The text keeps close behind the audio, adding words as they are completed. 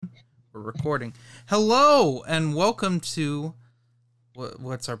We're recording. Hello, and welcome to...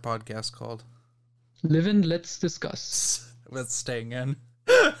 What's our podcast called? Live and Let's Discuss. That's staying in.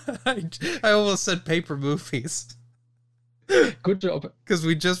 I almost said paper movies. Good job. Because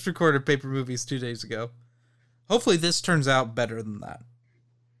we just recorded paper movies 2 days ago. Hopefully this turns out better than that.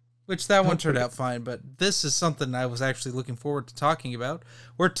 Which that one turned out fine, but this is something I was actually looking forward to talking about.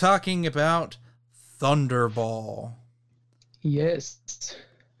 We're talking about Thunderball. Yes.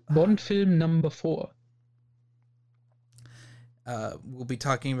 Bond film number 4. We'll be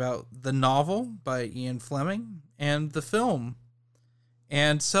talking about the novel by Ian Fleming and the film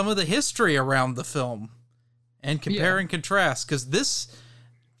and some of the history around the film and compare and contrast, because this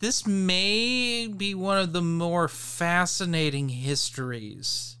may be one of the more fascinating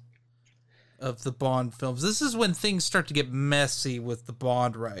histories of the Bond films. This is when things start to get messy with the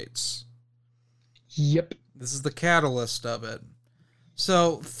Bond rights. Yep. This is the catalyst of it.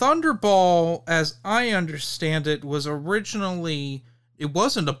 So, Thunderball, as I understand it, was originally... It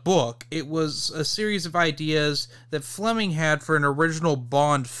wasn't a book. It was a series of ideas that Fleming had for an original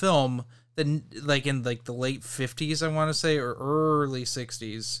Bond film that, in the late 50s, I want to say, or early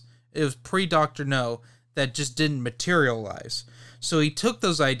 60s. It was pre-Dr. No, that just didn't materialize. So he took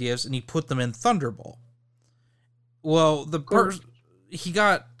those ideas and he put them in Thunderball. Well, he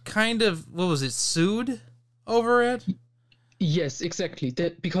got kind of, sued over it? Yes, exactly.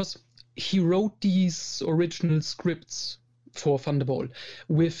 Because he wrote these original scripts for Thunderball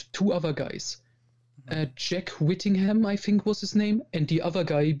with 2 other guys. Jack Whittingham, I think was his name, and the other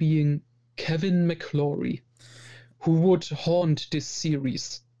guy being Kevin McClory, who would haunt this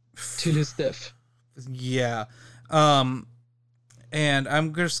series till his death. Yeah. And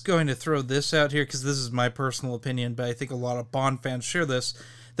I'm just going to throw this out here because this is my personal opinion, but I think a lot of Bond fans share this.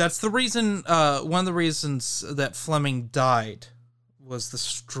 That's the reason, one of the reasons that Fleming died was the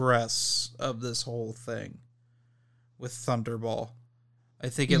stress of this whole thing with Thunderball. I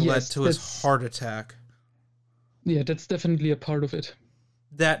think it led to his heart attack. Yeah, that's definitely a part of it.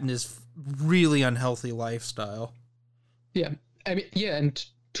 That and his really unhealthy lifestyle. Yeah, I mean, and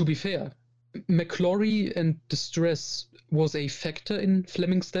to be fair, McClory and the stress was a factor in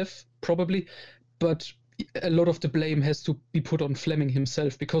Fleming's death, probably, but a lot of the blame has to be put on Fleming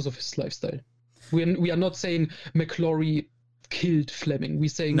himself because of his lifestyle. We are not saying McClory killed Fleming. We're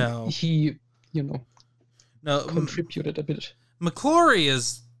saying he, contributed a bit. McClory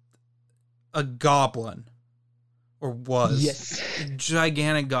is a goblin, or was. Yes. A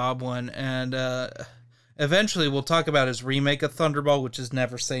gigantic goblin, and eventually we'll talk about his remake of Thunderball, which is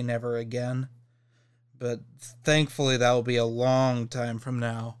Never Say Never Again. But thankfully that will be a long time from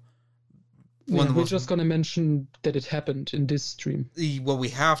now. We're just going to mention that it happened in this stream. Well, we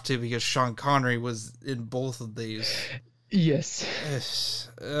have to, because Sean Connery was in both of these. Yes.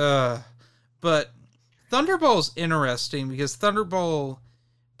 But Thunderball's interesting because Thunderball,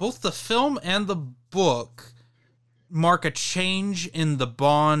 both the film and the book, mark a change in the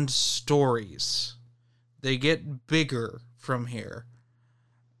Bond stories. They get bigger from here.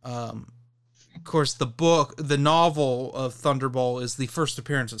 Of course, the novel of Thunderball is the first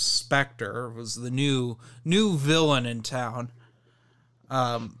appearance of Spectre. It was the new villain in town.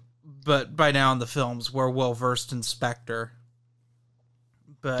 But by now in the films, we're well versed in Spectre.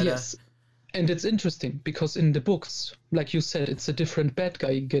 But yes, and it's interesting because in the books, like you said, it's a different bad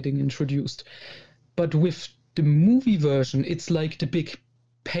guy getting introduced. But with the movie version, it's like the big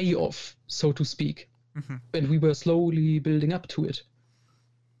payoff, so to speak. Mm-hmm. And we were slowly building up to it,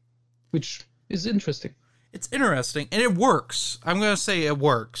 which is interesting. It's interesting, and it works. I'm going to say it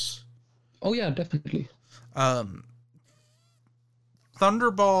works. Oh yeah, definitely.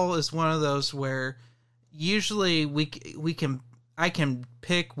 Thunderball is one of those where usually I can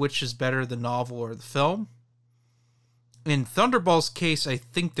pick which is better, the novel or the film. In Thunderball's case, I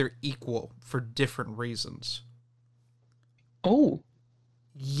think they're equal for different reasons. Oh.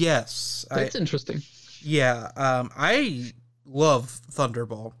 Yes. That's interesting. Yeah, I love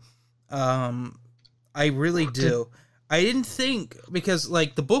Thunderball. I really do. I didn't think, because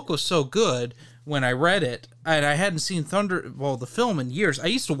the book was so good when I read it, and I hadn't seen Thunderball the film in years. I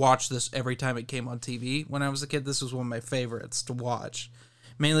used to watch this every time it came on TV when I was a kid. This was one of my favorites to watch,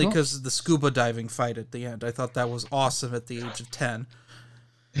 mainly because of the scuba diving fight at the end. I thought that was awesome at the age of 10.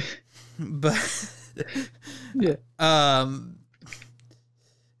 But yeah.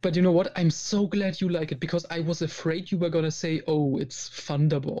 But you know what? I'm so glad you like it, because I was afraid you were going to say, oh, it's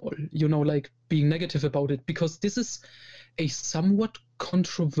Thunderball, being negative about it, because this is a somewhat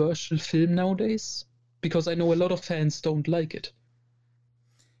controversial film nowadays, because I know a lot of fans don't like it.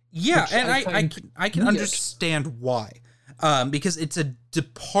 Yeah, and I can understand why. because it's a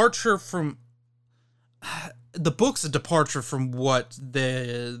departure from the book's a departure from what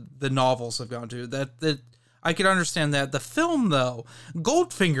the novels have gone to. That I could understand that. The film, though,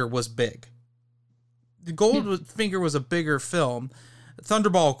 Goldfinger was big. Goldfinger was a bigger film.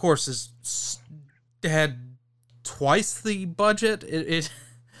 Thunderball, of course, had twice the budget. It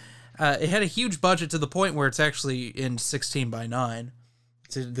had a huge budget to the point where it's actually in 16:9.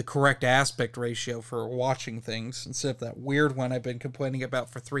 It's the correct aspect ratio for watching things instead of that weird one I've been complaining about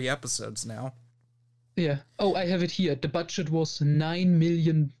for 3 episodes now. Yeah. Oh, I have it here. The budget was $9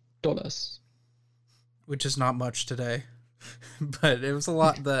 million. Which is not much today. But it was a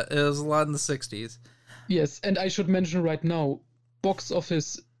lot in the 60s. Yes, and I should mention right now, box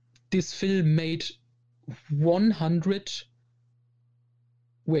office, this film made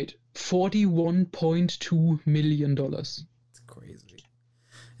 $41.2 million. It's crazy.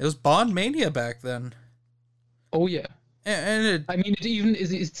 It was Bond mania back then. Oh yeah. And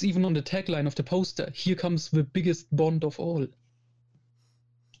it's even on the tagline of the poster. Here comes the biggest Bond of all.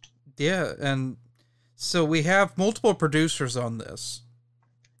 Yeah, and so we have multiple producers on this.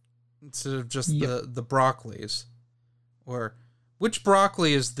 Instead of just the Broccoli's. Or which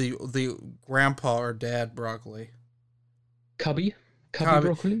Broccoli is the grandpa or dad Broccoli? Cubby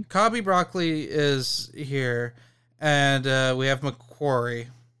Broccoli? Cubby Broccoli is here. And we have McQuarrie.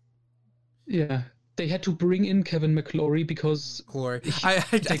 Yeah. They had to bring in Kevin McClory because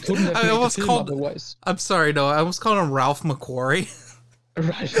they couldn't have made the film otherwise. I'm sorry, no, I almost called him Ralph McQuarrie.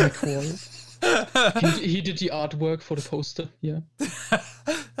 Ralph McQuarrie. he did the artwork for the poster, yeah.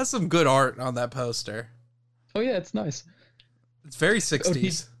 That's some good art on that poster. Oh yeah, it's nice. It's very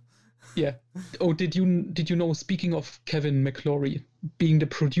 60s. Yeah. Oh, did you know, speaking of Kevin McClory being the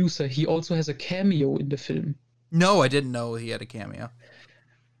producer, he also has a cameo in the film. No, I didn't know he had a cameo.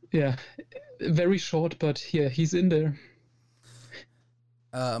 Yeah. Very short, but yeah, he's in there.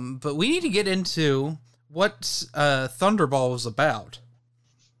 But we need to get into what Thunderball was about.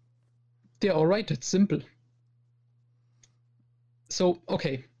 Yeah, all right, it's simple. So,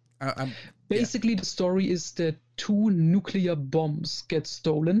 okay. Basically, the story is that 2 nuclear bombs get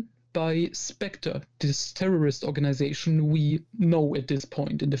stolen by Spectre, this terrorist organization we know at this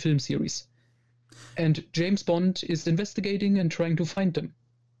point in the film series. And James Bond is investigating and trying to find them.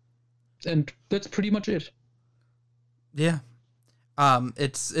 And that's pretty much it. Yeah.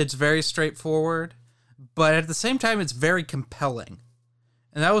 It's very straightforward, but at the same time, it's very compelling.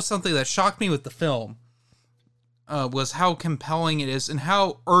 And that was something that shocked me with the film, was how compelling it is and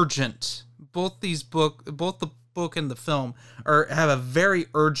how urgent both the book and the film have a very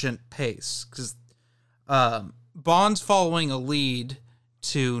urgent pace. Because Bond's following a lead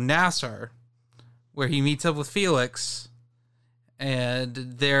to Nassau, where he meets up with Felix, and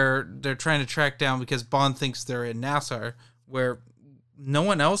they're trying to track down because Bond thinks they're in Nassau, where no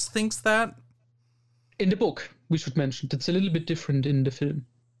one else thinks that. In the book, we should mention, it's a little bit different in the film.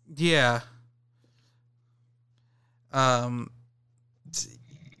 Yeah. Well,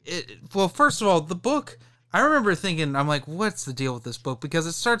 first of all, the book, I remember thinking, I'm like, what's the deal with this book? Because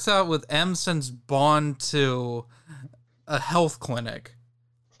it starts out with M sends Bond to a health clinic.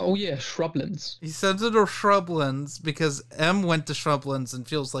 Oh yeah, Shrublands. He sends it to Shrublands because M went to Shrublands and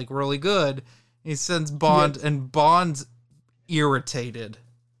feels like really good. He sends Bond, and Bond's irritated.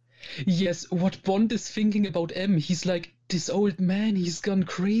 Yes, what Bond is thinking about M, he's like, this old man, he's gone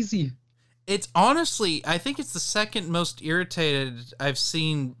crazy. It's honestly, I think it's the second most irritated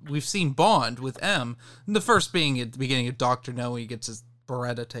we've seen Bond with M. And the first being at the beginning of Dr. No, he gets his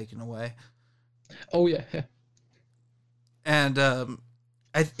Beretta taken away. Oh yeah. And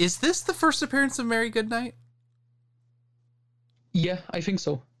is this the first appearance of Mary Goodnight? Yeah, I think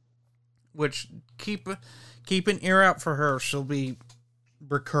so. Which, keep an ear out for her. She'll be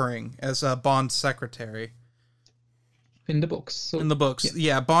recurring as Bond's secretary. In the books. So, in the books.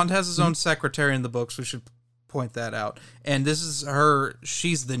 Yeah, Bond has his own secretary in the books. We should point that out. And this is her.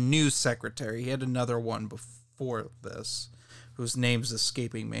 She's the new secretary. He had another one before this, whose name's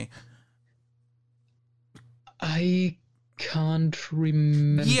escaping me. I can't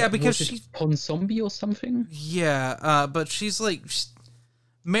remember. Yeah, because she's Ponsombi or something. Yeah, but she's like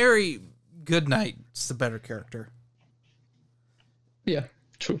Mary Goodnight's the better character. Yeah,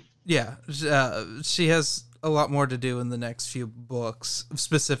 true. Yeah, she has a lot more to do in the next few books,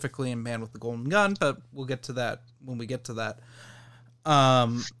 specifically in Man with the Golden Gun, but we'll get to that when we get to that.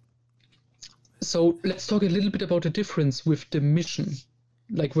 So let's talk a little bit about the difference with the mission,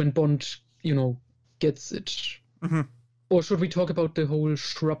 like when Bond, gets it. Mm-hmm. Or should we talk about the whole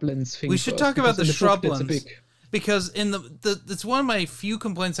Shrublands thing? We should talk about the Shrublands. Book, because in it's one of my few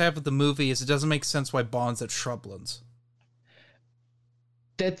complaints I have with the movie is it doesn't make sense why Bond's at Shrublands.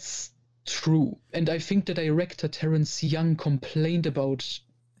 That's true. And I think the director Terence Young complained about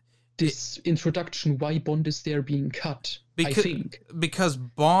this introduction, why Bond is there being cut, I think. Because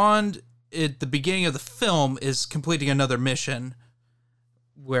Bond, at the beginning of the film, is completing another mission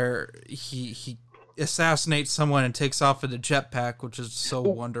where he assassinates someone and takes off in a jetpack, which is so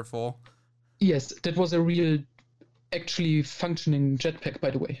wonderful. Yes, that was a real, actually functioning jetpack, by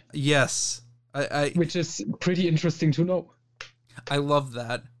the way. Yes. Which is pretty interesting to know. I love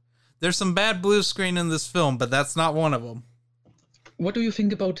that. There's some bad blue screen in this film, but that's not one of them. What do you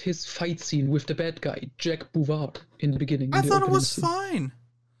think about his fight scene with the bad guy, Jack Bouvard, in the beginning? I thought it was fine.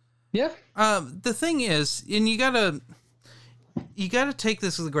 Yeah? The thing is, and you gotta take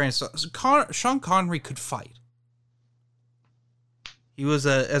this with a grain of salt. Sean Connery could fight. He was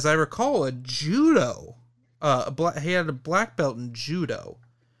as I recall, a judo. He had a black belt in judo.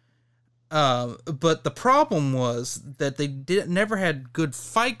 But the problem was that they never had good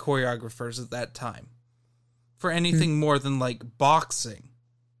fight choreographers at that time for anything more than like boxing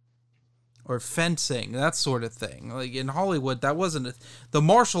or fencing, that sort of thing. Like in Hollywood, that wasn't the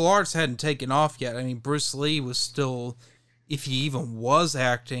martial arts hadn't taken off yet. I mean, Bruce Lee was still, if he even was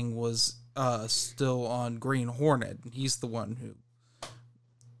acting, was still on Green Hornet. He's the one who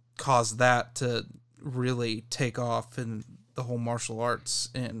caused that to really take off in the whole martial arts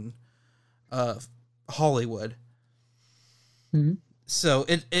in Hollywood. Mm-hmm. So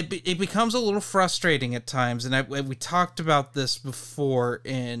it becomes a little frustrating at times, and we talked about this before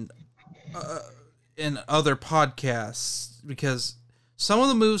in other podcasts, because some of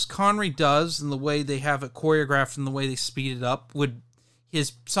the moves Connery does and the way they have it choreographed and the way they speed it up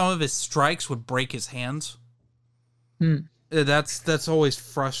some of his strikes would break his hands. That's always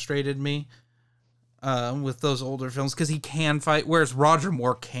frustrated me with those older films, because he can fight, whereas Roger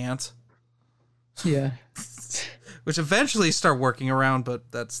Moore can't. Yeah. Which eventually start working around,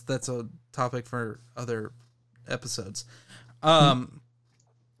 but that's a topic for other episodes.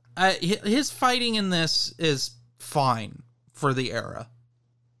 His fighting in this is fine for the era.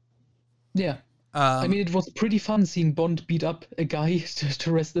 Yeah. I mean, it was pretty fun seeing Bond beat up a guy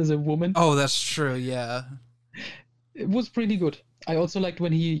dressed as a woman. Oh, that's true, yeah. It was pretty good. I also liked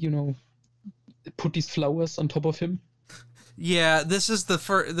when he, put these flowers on top of him. Yeah, this is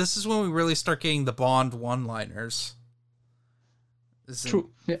when we really start getting the Bond one-liners. True,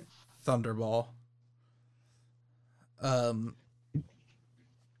 yeah. Thunderball.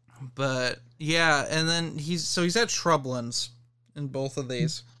 But yeah, and then he's at Shrublands in both of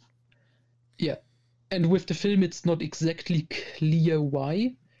these. Yeah. And with the film, it's not exactly clear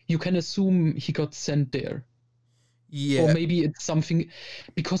why. You can assume he got sent there. Yeah. Or maybe it's something,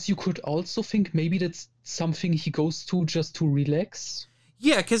 because you could also think maybe that's something he goes to just to relax.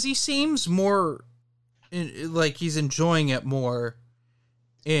 Yeah, because he seems more like he's enjoying it more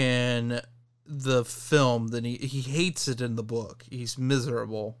in the film than he hates it in the book. He's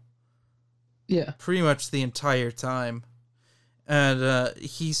miserable. Yeah. Pretty much the entire time. And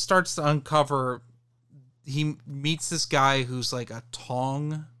he starts to uncover, he meets this guy who's like a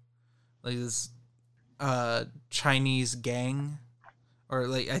Tong, like this Chinese gang, or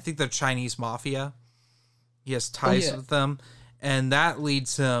like I think they're Chinese mafia. He has ties with them, and that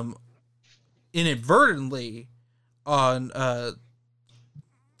leads him inadvertently on the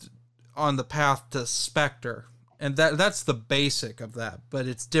path to Spectre, and that's the basic of that. But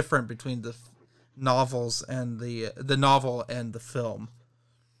it's different between the novels and the novel and the film.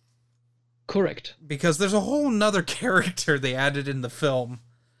 Correct. Because there's a whole nother character they added in the film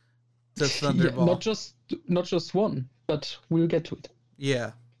to Thunderball. Yeah, not just one, but we'll get to it.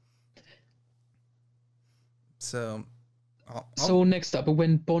 Yeah. So next up,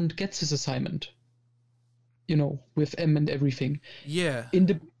 when Bond gets his assignment, with M and everything. Yeah. In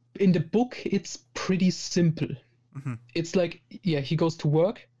the book, it's pretty simple. Mm-hmm. It's like, he goes to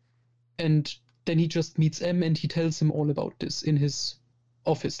work, and then he just meets M, and he tells him all about this in his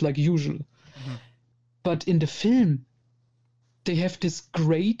office, like usual. Mm-hmm. But in the film, they have this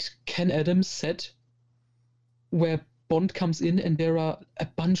great Ken Adams set where Bond comes in, and there are a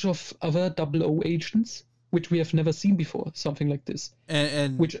bunch of other 00 agents, which we have never seen before, something like this.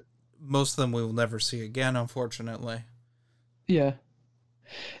 And which most of them we will never see again, unfortunately. Yeah.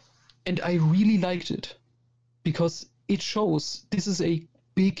 And I really liked it, because it shows this is a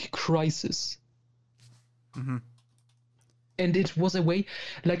big crisis. Mm-hmm. And it was a way,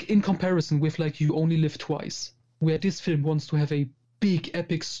 like in comparison with like You Only Live Twice, where this film wants to have a big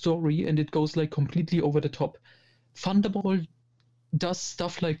epic story and it goes like completely over the top. Thunderball does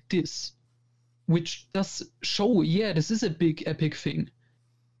stuff like this, which does show, this is a big epic thing,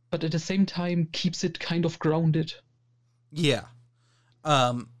 but at the same time keeps it kind of grounded. Yeah.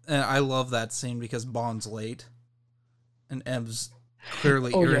 And I love that scene because Bond's late, and M's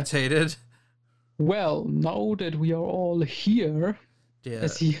clearly Oh, yeah. irritated. Well, now that we are all here, Yeah,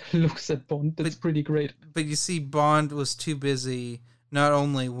 as he looks at Bond, that's pretty great. but you see, Bond was too busy not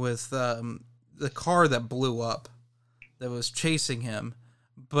only with the car that blew up that was chasing him,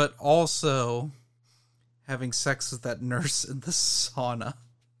 but also having sex with that nurse in the sauna.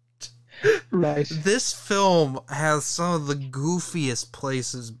 Right. This film has some of the goofiest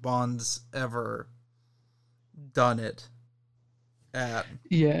places Bond's ever done it at.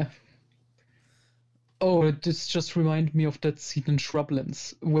 Yeah. Oh, this just reminded me of that scene in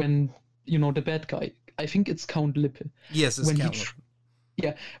Shrublands when, the bad guy, I think it's Count Lippe. Yes, it's when Count he Lippe.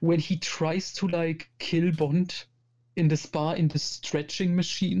 Yeah, when he tries to, kill Bond in the spa in the stretching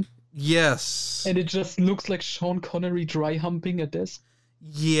machine. Yes. And it just looks like Sean Connery dry humping a desk.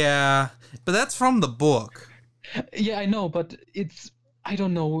 Yeah, but that's from the book. Yeah, I know, but I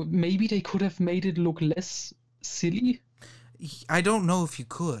don't know, maybe they could have made it look less silly. I don't know if you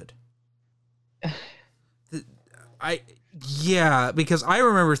could. Because I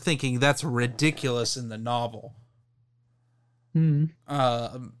remember thinking that's ridiculous in the novel.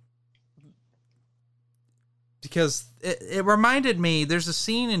 Because it reminded me, there's a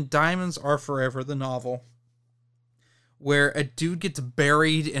scene in Diamonds Are Forever, the novel, where a dude gets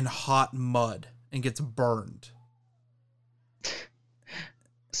buried in hot mud and gets burned.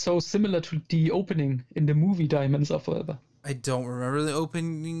 So similar to the opening in the movie Diamonds Are Forever. I don't remember the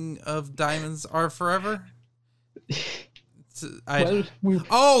opening of Diamonds Are Forever. Okay,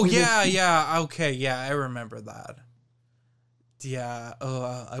 yeah, I remember that. Yeah,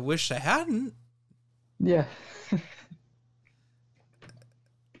 I wish I hadn't. Yeah.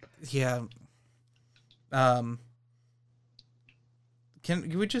 Yeah. Can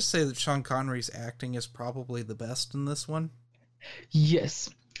we just say that Sean Connery's acting is probably the best in this one? Yes,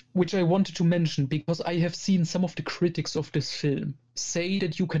 which I wanted to mention because I have seen some of the critics of this film say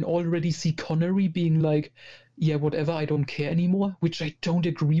that you can already see Connery being like, yeah, whatever, I don't care anymore, which I don't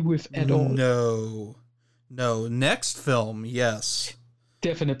agree with at all. No, next film, yes.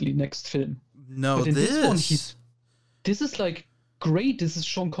 Definitely next film. No, but in this one, this is great. This is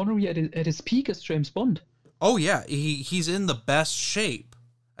Sean Connery at his peak as James Bond. Oh yeah, he's in the best shape,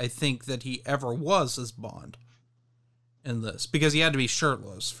 I think, that he ever was as Bond in this, because he had to be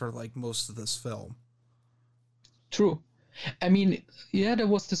shirtless for most of this film. True. I mean, yeah, there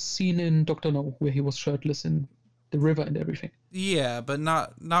was this scene in Dr. No where he was shirtless in the river and everything. Yeah, but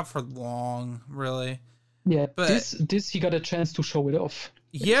not for long, really. Yeah, but this he got a chance to show it off.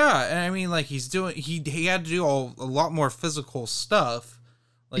 Yeah, and I mean, he had to do a lot more physical stuff.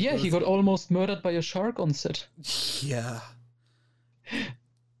 He got almost murdered by a shark on set. Yeah.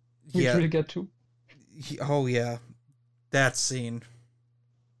 Which we'll get to. Oh, yeah. That scene.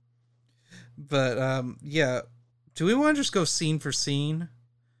 But, yeah. Do we want to just go scene for scene?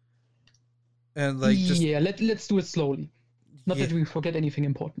 And, Yeah, let's do it slowly. Not that we forget anything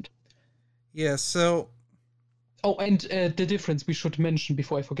important. Yeah, so... Oh, and the difference we should mention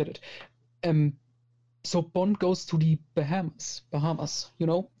before I forget it. So Bond goes to the Bahamas,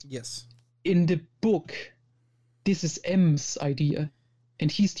 Yes. In the book, this is M's idea,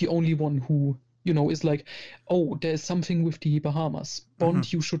 and he's the only one who, is like, oh, there's something with the Bahamas.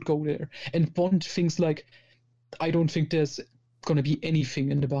 Bond, you should go there. And Bond thinks I don't think there's gonna be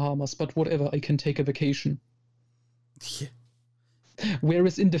anything in the Bahamas, but whatever, I can take a vacation. Yeah.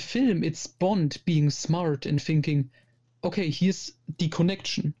 Whereas in the film, it's Bond being smart and thinking, okay, here's the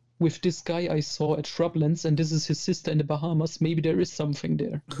connection with this guy I saw at Shrublands, and this is his sister in the Bahamas. Maybe there is something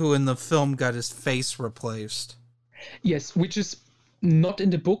there. Who in the film got his face replaced. Yes, which is not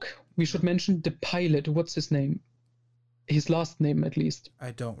in the book. We should mention the pilot. What's his name? His last name, at least. I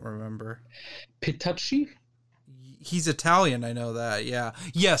don't remember. Petacci? He's Italian, I know that, yeah.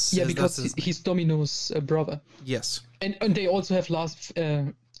 Yes. Yeah, because he's Domino's brother. Yes. And they also have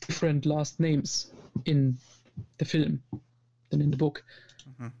different last names in the film than in the book.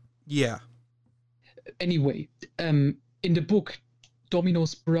 Mm-hmm. Yeah. Anyway, in the book,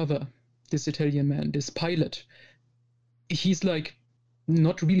 Domino's brother, this Italian man, this pilot, he's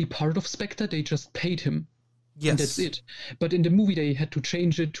not really part of Spectre, they just paid him. Yes. And that's it. But in the movie, they had to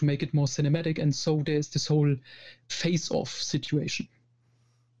change it to make it more cinematic, and so there's this whole face-off situation.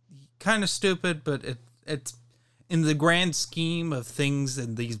 Kind of stupid, but it's in the grand scheme of things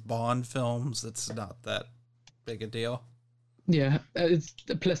in these Bond films, it's not that big a deal. Yeah, it's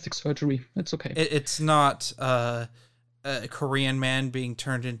plastic surgery. It's okay. It's not a Korean man being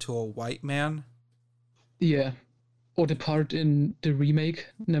turned into a white man. Yeah. Or the part in the remake,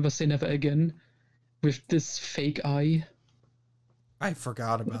 Never Say Never Again, with this fake eye. I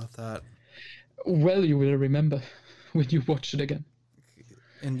forgot about that. Well, you will remember when you watch it again.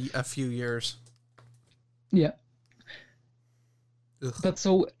 In a few years. Yeah. Ugh. But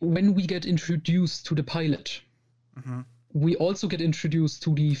so when we get introduced to the pilot, we also get introduced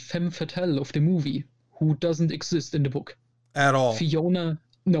to the femme fatale of the movie, who doesn't exist in the book. At all. Fiona...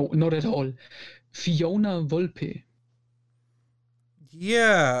 No, not at all. Fiona Volpe.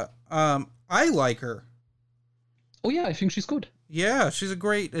 Yeah. I like her. Oh yeah, I think she's good. Yeah, she's a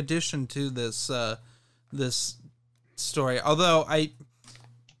great addition to this this story. Although I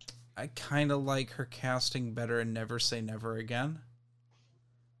kind of like her casting better in Never Say Never Again.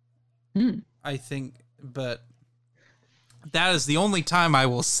 I think, but that is the only time I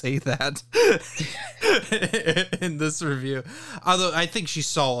will say that in this review. Although I think she's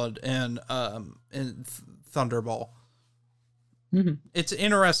solid in Thunderball. It's an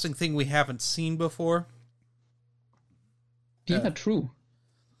interesting thing we haven't seen before. Yeah, true.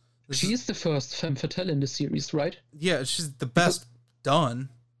 She is the first femme fatale in the series, right? Yeah, she's the best done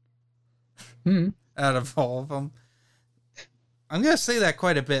out of all of them. I'm gonna say that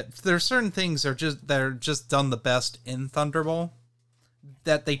quite a bit. There are certain things that are just done the best in Thunderball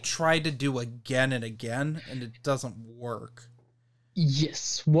that they try to do again and again, and it doesn't work.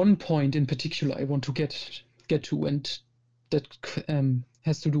 Yes, one point in particular I want to get to, and that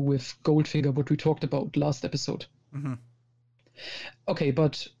has to do with Goldfinger, what we talked about last episode. Okay,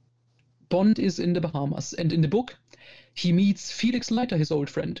 but Bond is in the Bahamas, and in the book, he meets Felix Leiter, his old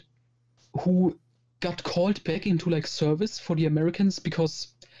friend, who got called back into like service for the Americans because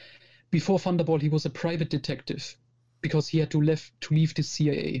before Thunderball he was a private detective because he had to leave the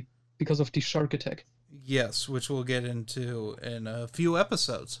CIA because of the shark attack. Yes, which we'll get into in a few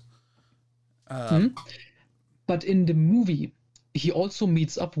episodes. But in the movie, he also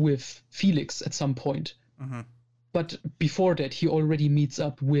meets up with Felix at some point. But before that, he already meets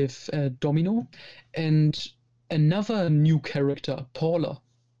up with Domino and another new character, Paula.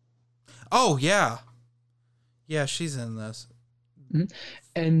 Oh, yeah. Yeah, she's in this.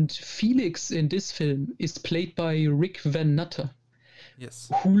 And Felix in this film is played by Rick Van Nutter.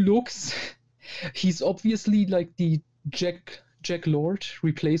 Yes. Who looks... He's obviously like the Jack Lord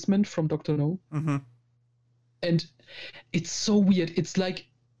replacement from Dr. No. And it's so weird. It's like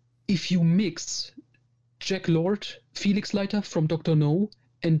if you mix Jack Lord, Felix Leiter from Dr. No,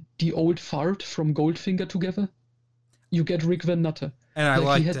 and the old fart from Goldfinger together, you get Rick Van Nutter. And I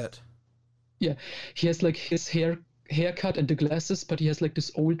liked it. Yeah, he has like his haircut and the glasses, but he has like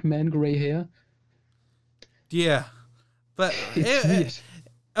this old man gray hair. Yeah, but it's weird.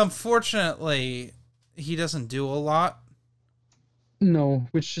 Unfortunately, he doesn't do a lot. No,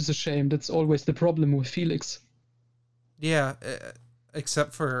 which is a shame. That's always the problem with Felix. Yeah,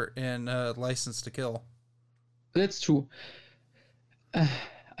 except for in License to Kill. That's true.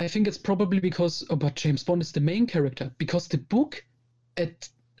 I think it's probably because, but James Bond is the main character. Because the book,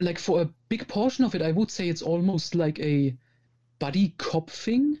 for a big portion of it, I would say it's almost like a buddy cop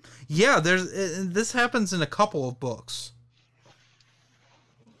thing. Yeah, this happens in a couple of books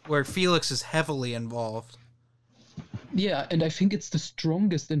where Felix is heavily involved. Yeah, and I think it's the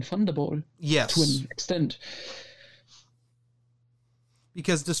strongest in Thunderball. Yes. To an extent.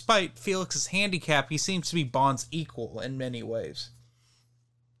 Because despite Felix's handicap, he seems to be Bond's equal in many ways.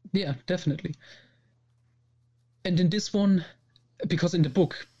 Yeah, definitely. And in this one, because in the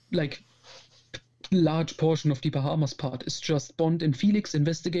book, like, large portion of the Bahamas part is just Bond and Felix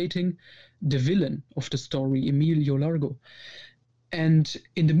investigating the villain of the story, Emilio Largo. And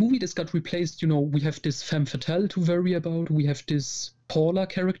in the movie, this got replaced, we have this femme fatale to worry about. We have this Paula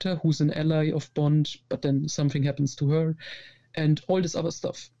character who's an ally of Bond, but then something happens to her. And all this other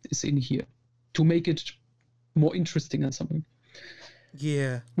stuff is in here to make it more interesting and something.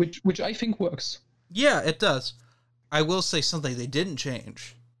 Yeah. Which I think works. Yeah, it does. I will say something they didn't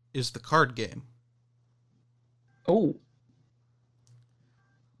change is the card game. Oh.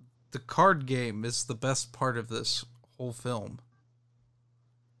 The card game is the best part of this whole film.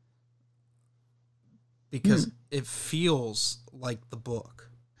 Because it feels like the book.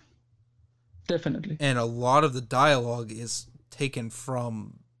 Definitely. And a lot of the dialogue is taken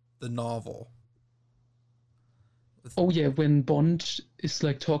from the novel. Oh yeah, when Bond is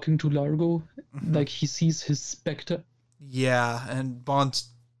like talking to Largo, like he sees his specter. Yeah, and Bond's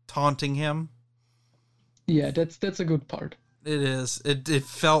taunting him. Yeah, that's a good part. It is. It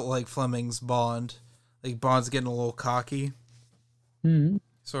felt like Fleming's Bond. Like Bond's getting a little cocky.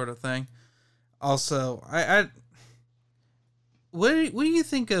 Sort of thing. Also, what do you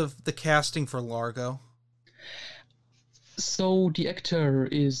think of the casting for Largo? So the actor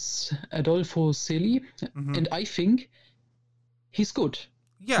is Adolfo Celi, and I think he's good.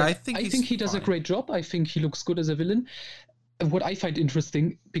 Yeah, Like, I I think think he does a fine. great job. I think he looks good as a villain. And what I find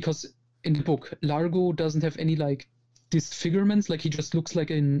interesting, because in the book, Largo doesn't have any like disfigurements. Like he just looks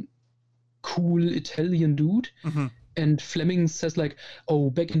like a cool Italian dude. Hmm. And Fleming says like, oh,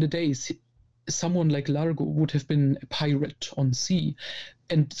 back in the days, someone like Largo would have been a pirate on sea.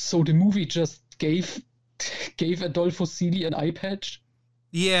 And so the movie just gave Adolfo Seeley an eye patch,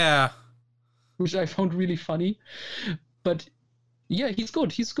 Yeah. which I found really funny. But yeah, he's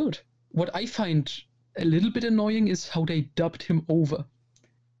good. He's good. What I find a little bit annoying is how they dubbed him over.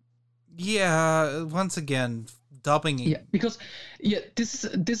 Yeah, once again, dubbing. Yeah, because this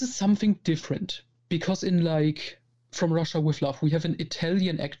is something different. Because in like From Russia with Love, we have an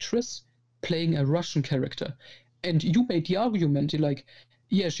Italian actress playing a Russian character, and you made the argument like,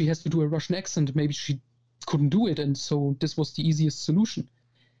 yeah, she has to do a Russian accent. Maybe she couldn't do it, and so this was the easiest solution.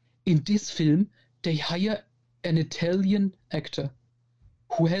 In this film, they hire an Italian actor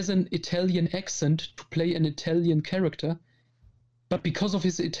who has an Italian accent to play an Italian character, but because of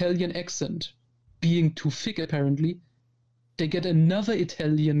his Italian accent being too thick, apparently, they get another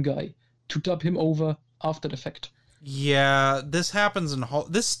Italian guy to dub him over after the fact. Yeah, this happens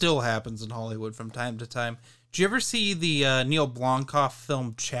this still happens in Hollywood from time to time. Did you ever see the Neil Blomkamp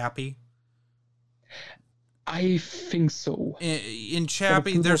film Chappie? I think so. In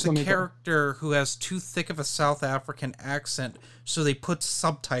Chappie, there's a character who has too thick of a South African accent, so they put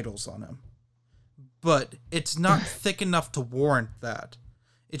subtitles on him. But it's not thick enough to warrant that.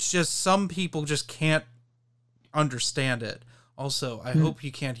 It's just some people just can't understand it. Also, I hope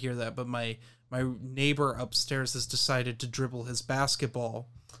you can't hear that, but my neighbor upstairs has decided to dribble his basketball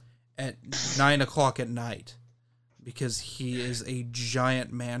at 9 o'clock at night because he is a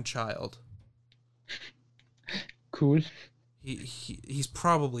giant man-child. Cool. He's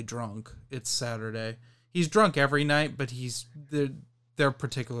probably drunk. It's Saturday. He's drunk every night, but they're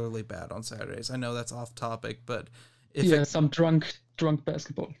particularly bad on Saturdays. I know that's off topic, but some drunk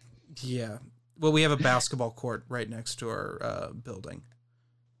basketball. Yeah. Well, we have a basketball court right next to our building.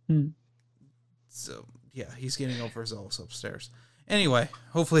 So, yeah, he's getting overzealous upstairs. Anyway,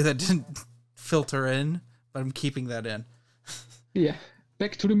 hopefully that didn't filter in, but I'm keeping that in. Yeah.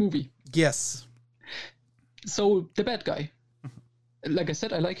 Back to the movie. Yes. So, the bad guy. Like I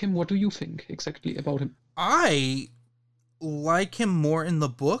said, I like him. What do you think exactly about him? I like him more in the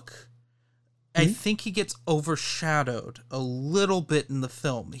book. I think he gets overshadowed a little bit in the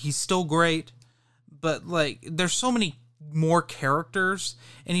film. He's still great, but like there's so many more characters,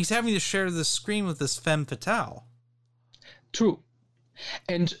 and he's having to share the screen with this femme fatale. True.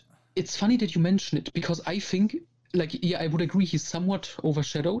 And it's funny that you mention it, because I think, like, yeah, I would agree he's somewhat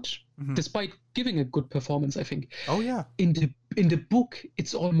overshadowed, despite giving a good performance, I think. Oh, yeah. In the book,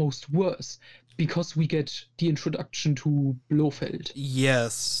 it's almost worse, because we get the introduction to Blofeld.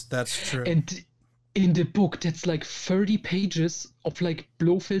 Yes, that's true. And in the book, that's like 30 pages of like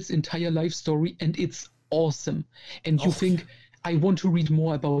Blofeld's entire life story, and it's awesome. And you think, I want to read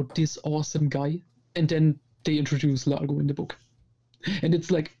more about this awesome guy, and then they introduce Largo in the book. And it's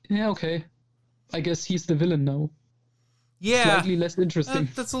like, yeah, okay. I guess he's the villain now. Yeah. Slightly less interesting.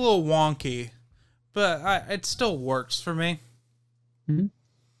 That's a little wonky, but it still works for me.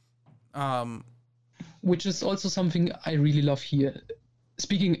 Which is also something I really love here.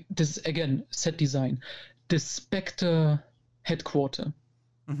 Speaking, this again, set design. The Spectre headquarter,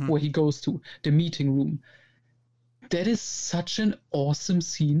 where he goes to, the meeting room. That is such an awesome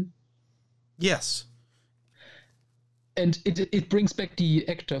scene. Yes. And it brings back the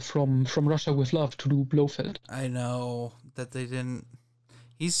actor from Russia with Love to do Blofeld. I know that they didn't.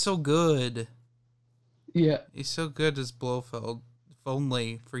 He's so good. Yeah. He's so good as Blofeld. If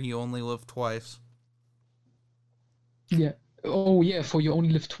only for You Only Live Twice. Yeah. Oh, yeah, for You Only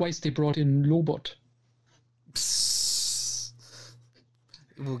Live Twice, they brought in Lobot.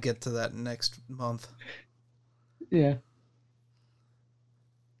 We'll get to that next month. Yeah.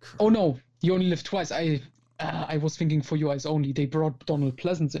 Oh, no. You Only Live Twice. I was thinking For Your Eyes Only. They brought Donald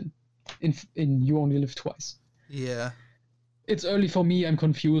Pleasance in You Only Live Twice. Yeah. It's early for me. I'm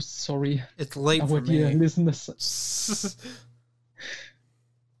confused. Sorry. It's late for me. Dear listeners.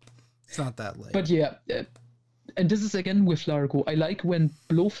 It's not that late. But yeah, and this is again with Largo. I like when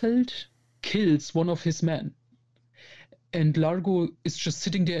Blofeld kills one of his men, and Largo is just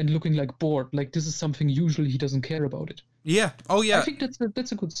sitting there and looking like bored. Like this is something usually he doesn't care about it. Yeah. Oh yeah. I think that's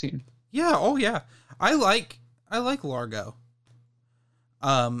a good scene. Yeah. Oh yeah. I like Largo.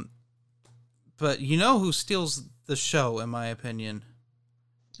 But you know who steals the show, in my opinion?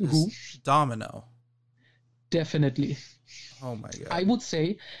 Who? Domino. Definitely. Oh my god. I would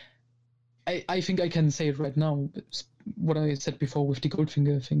say, I think I can say it right now, what I said before with the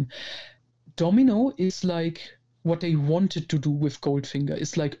Goldfinger thing. Domino is like what they wanted to do with Goldfinger.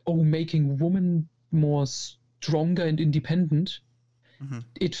 It's like, oh, making women more stronger and independent. Mm-hmm.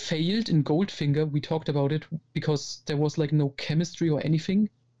 It failed in Goldfinger. We talked about it because there was like no chemistry or anything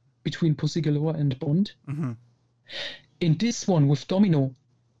between Pussy Galore and Bond. Mm-hmm. In this one with Domino,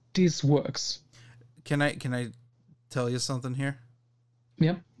 this works. Can I tell you something here?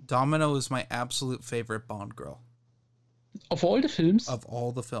 Yeah. Domino is my absolute favorite Bond girl. Of all the films? Of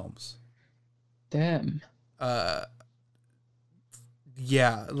all the films. Damn.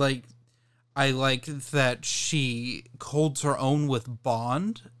 Yeah, like, I like that she holds her own with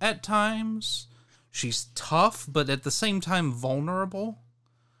Bond at times. She's tough, but at the same time vulnerable.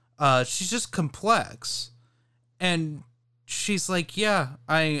 She's just complex. And she's like, yeah,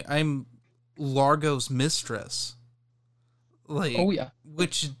 I'm Largo's mistress. Like, oh, yeah.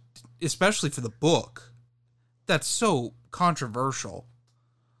 Which, especially for the book, that's so controversial.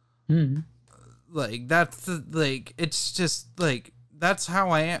 Mm. Like, that's like, it's just like, that's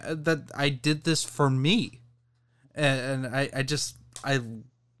how I did this for me. And I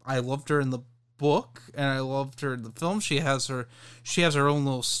loved her in the book, and I loved her in the film. She has her own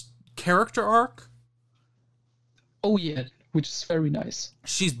little character arc. Oh yeah, which is very nice.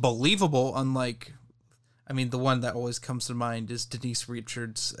 She's believable, unlike, I mean, the one that always comes to mind is Denise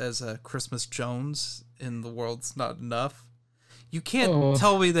Richards as Christmas Jones in The World's Not Enough. You can't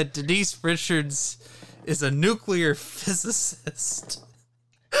tell me that Denise Richards is a nuclear physicist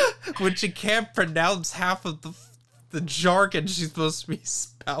when she can't pronounce half of the jargon she's supposed to be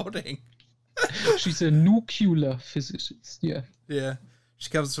spouting. She's a nuclear physicist, yeah. Yeah. She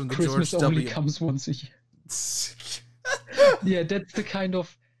comes from the Christmas George W. only comes once a year. Yeah, that's the kind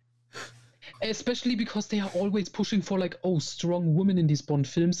of... Especially because they are always pushing for, like, oh, strong women in these Bond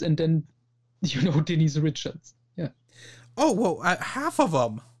films, and then, you know, Denise Richards. Yeah. Oh, well, half of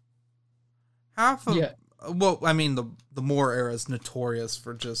them. Yeah. Well, I mean, the Moore era is notorious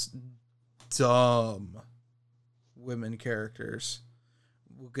for just dumb women characters.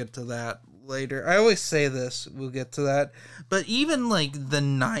 We'll get to that later. I always say this, we'll get to that. But even, like, the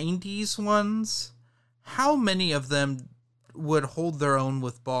 90s ones, how many of them would hold their own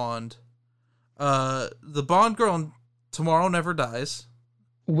with Bond? The Bond girl in Tomorrow Never Dies.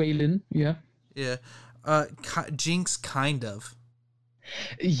 Waylon, yeah. Yeah. Jinx, kind of.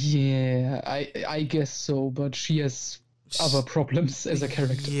 Yeah, I guess so, but she has other problems as a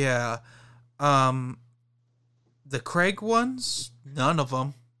character. Yeah. The Craig ones, none of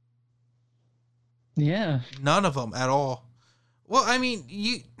them. Yeah. None of them at all. Well, I mean,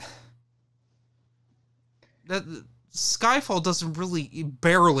 Skyfall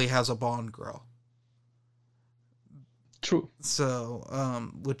barely has a Bond girl. True. So,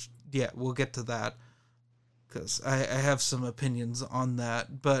 we'll get to that, because I have some opinions on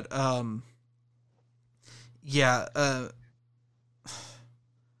that. But,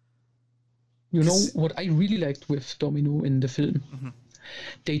 you know what I really liked with Domino in the film? Mm-hmm.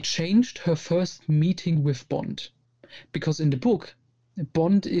 They changed her first meeting with Bond. Because in the book,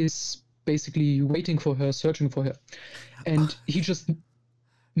 Bond is basically waiting for her, searching for her. And he just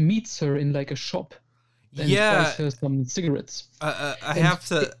meets her in like a shop. And buys her some cigarettes. I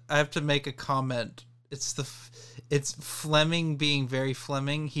have to make a comment. It's Fleming being very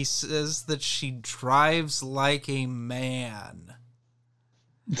Fleming. He says that she drives like a man.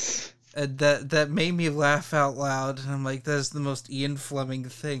 And that made me laugh out loud. And I'm like, that is the most Ian Fleming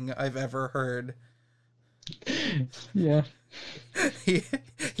thing I've ever heard. Yeah.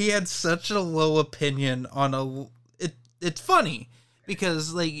 He had such a low opinion on it's funny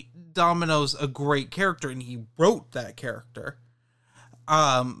because, like, Domino's a great character and he wrote that character.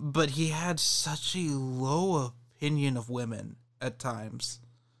 But he had such a low opinion of women at times.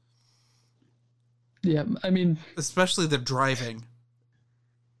 Yeah, I mean, especially the driving.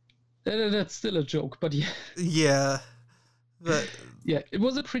 That's still a joke, but yeah. Yeah. But yeah, it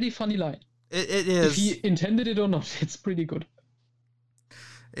was a pretty funny line. It is. If he intended it or not, it's pretty good.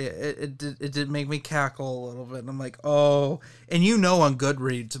 It did make me cackle a little bit. And I'm like, oh. And on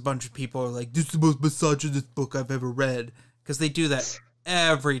Goodreads, a bunch of people are like, this is the most misogynist book I've ever read. Because they do that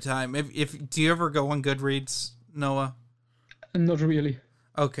every time. Do you ever go on Goodreads, Noah? Not really.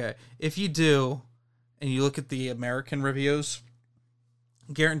 Okay. If you do, and you look at the American reviews,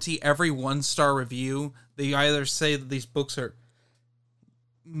 guarantee every 1-star review, they either say that these books are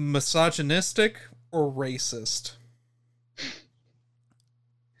misogynistic or racist.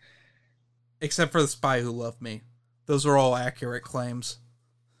 Except for The Spy Who Loved Me. Those are all accurate claims.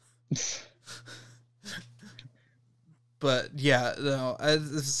 But yeah, no,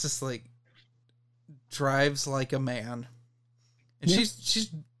 it's just like, drives like a man. And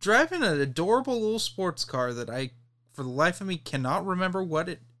she's driving an adorable little sports car that I, for the life of me, cannot remember what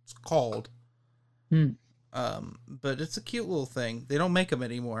it's called. But it's a cute little thing. They don't make them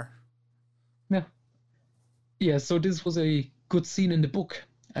anymore. Yeah. Yeah, so this was a good scene in the book,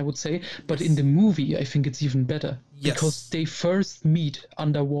 I would say. But in the movie, I think it's even better. Yes. Because they first meet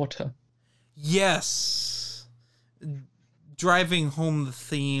underwater. Yes. Driving home the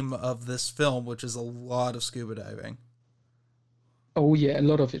theme of this film, which is a lot of scuba diving. Oh yeah, a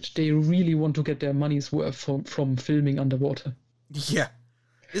lot of it. They really want to get their money's worth from filming underwater. Yeah.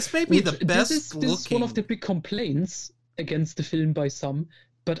 This may be the best looking. This is one of the big complaints against the film by some,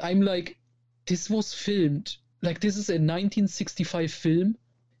 but I'm like, this was filmed, like this is a 1965 film,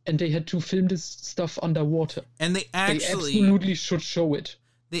 and they had to film this stuff underwater. And they absolutely should show it.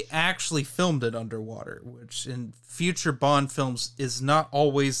 They actually filmed it underwater, which in future Bond films is not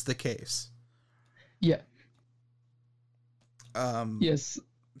always the case. Yeah. Yes.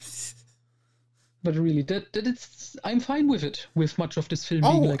 But really, that it's, I'm fine with it, with much of this film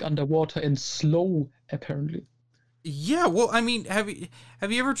being like underwater and slow, apparently. Yeah, well, I mean, have you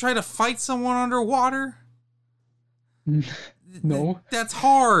ever tried to fight someone underwater? No. That's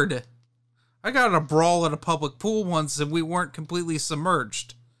hard. I got in a brawl at a public pool once, and we weren't completely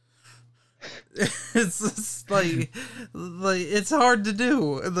submerged. It's just like it's hard to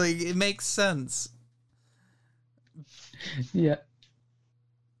do. Like, it makes sense. Yeah.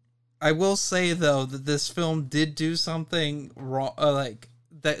 I will say though that this film did do something wrong. Like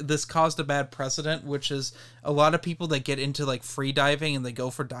that, this caused a bad precedent, which is a lot of people that get into like free diving and they go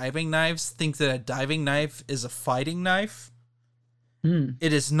for diving knives think that a diving knife is a fighting knife.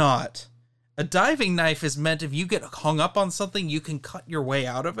 It is not. A diving knife is meant if you get hung up on something, you can cut your way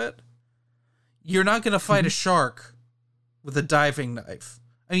out of it. You're not going to fight a shark with a diving knife.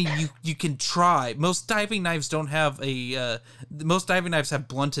 I mean, you can try. Most diving knives don't have most diving knives have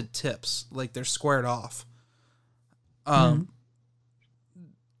blunted tips, like they're squared off.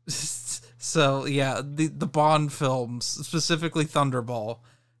 So yeah, the Bond films, specifically Thunderball,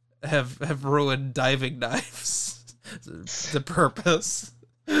 have ruined diving knives. The purpose.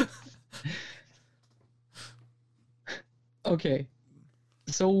 Okay.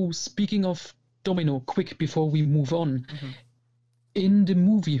 So speaking of Domino, quick before we move on. In the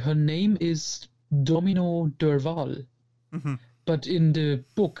movie, her name is Domino Derval. But in the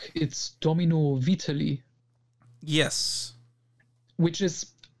book, it's Domino Vitali. Yes. Which is,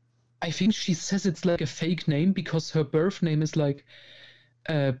 I think she says it's like a fake name because her birth name is like,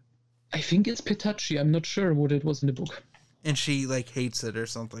 I think it's Petacci. I'm not sure what it was in the book. And she like hates it or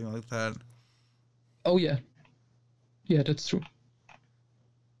something like that. Oh yeah. Yeah, that's true.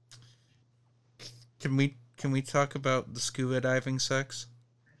 Can we talk about the scuba diving sex?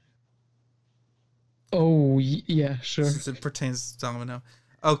 Oh, yeah, sure. Since it pertains to Domino.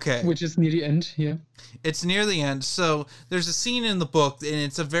 Okay. Which is near the end, yeah. It's near the end. So there's a scene in the book, and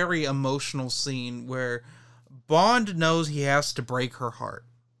it's a very emotional scene where Bond knows he has to break her heart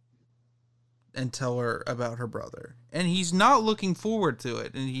and tell her about her brother. And he's not looking forward to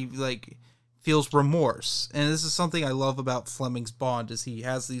it, and he like feels remorse. And this is something I love about Fleming's Bond, is he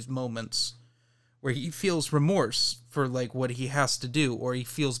has these moments where he feels remorse for like what he has to do, or he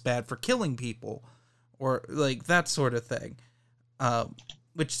feels bad for killing people, or like that sort of thing,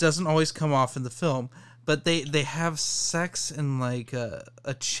 which doesn't always come off in the film. But they have sex in like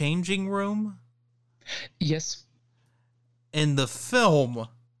a changing room. Yes. In the film,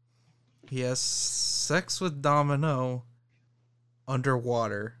 he has sex with Domino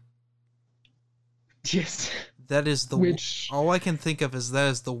underwater. Yes. That is all I can think of is that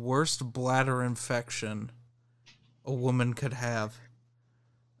is the worst bladder infection a woman could have,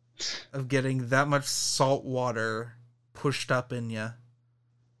 of getting that much salt water pushed up in you.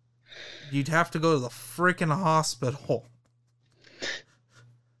 You'd have to go to the freaking hospital.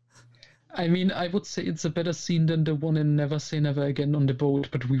 I mean, I would say it's a better scene than the one in Never Say Never Again on the boat,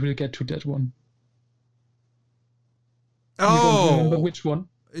 but we will get to that one. Oh! You don't remember which one?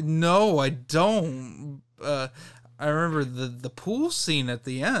 No, I don't. I remember the pool scene at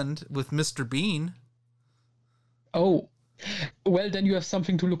the end with Mr. Bean. Oh, well, then you have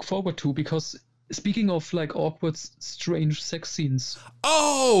something to look forward to, because speaking of like awkward, strange sex scenes.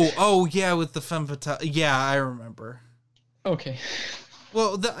 Oh, yeah, with the femme fatale. Yeah, I remember. Okay.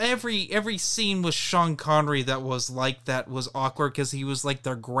 Well, every scene with Sean Connery that was like that was awkward because he was like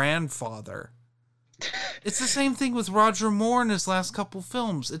their grandfather. It's the same thing with Roger Moore in his last couple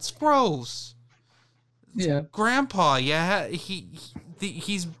films. It's gross. Yeah. Grandpa, yeah,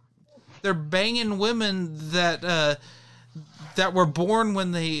 he's they're banging women that were born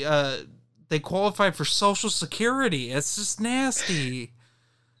when they They qualify for Social Security. It's just nasty.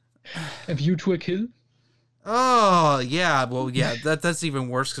 A View to a Kill? Oh, yeah. Well, yeah, that's even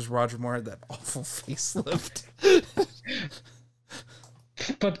worse because Roger Moore had that awful facelift.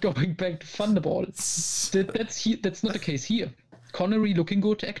 But going back to Thunderball, that's not the case here. Connery looking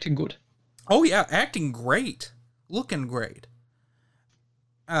good, acting good. Oh, yeah, acting great. Looking great.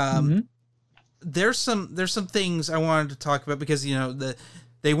 There's some things I wanted to talk about because, you know,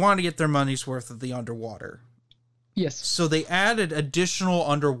 they want to get their money's worth of the underwater. Yes. So they added additional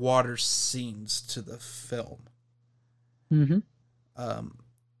underwater scenes to the film.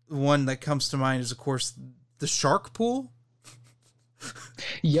 One that comes to mind is, of course, the shark pool.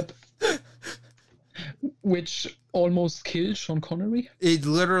 Yep. Which almost killed Sean Connery. It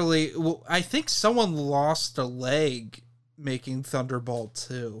literally... Well, I think someone lost a leg making Thunderball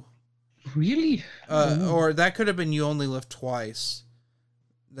 2. Really? Or that could have been You Only Live Twice.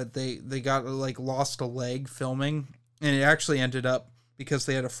 That they got, like, lost a leg filming. And it actually ended up, because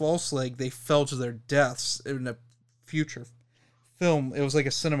they had a false leg, they fell to their deaths in a future film. It was like a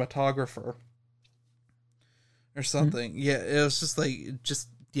cinematographer. Or something. Yeah, it was just like,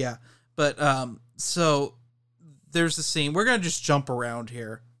 yeah. But, so, there's the scene. We're going to just jump around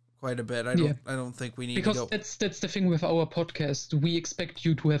here quite a bit. I don't think we need to go. Because that's the thing with our podcast. We expect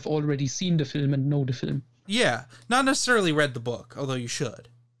you to have already seen the film and know the film. Yeah, not necessarily read the book, although you should.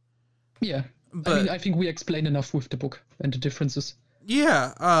 Yeah, but I think we explain enough with the book and the differences.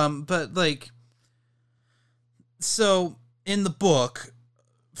 Yeah, but like, so in the book,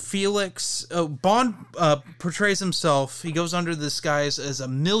 Bond portrays himself. He goes under the disguise as a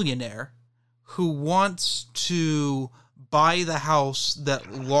millionaire who wants to buy the house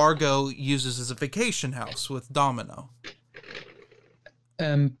that Largo uses as a vacation house with Domino.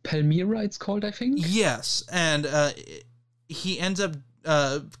 Palmyra, it's called, I think. Yes, and he ends up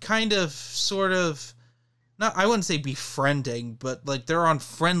kind of, sort of, not, I wouldn't say befriending, but like they're on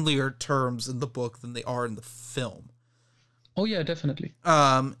friendlier terms in the book than they are in the film. Oh yeah, definitely.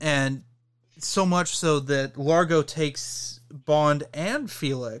 And so much so that Largo takes Bond and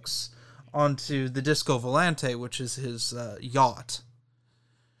Felix onto the Disco Volante, which is his yacht.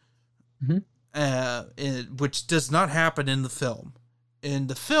 Which does not happen in the film. In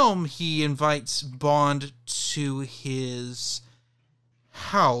the film, he invites Bond to his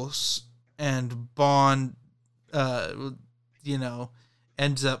house, and Bond,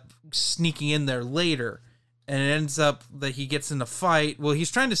 ends up sneaking in there later, and it ends up that he gets in a fight. Well, he's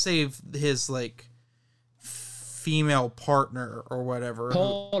trying to save his, like, female partner or whatever.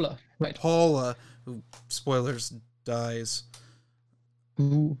 Paula, right. Paula, who, spoilers, dies.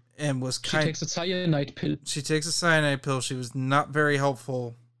 Ooh. And was She takes a cyanide pill. She takes a cyanide pill. She was not very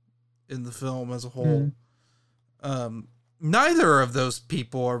helpful in the film as a whole. Neither of those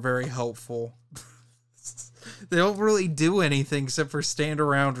people are very helpful. They don't really do anything except for stand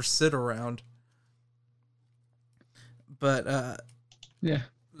around or sit around. But, yeah.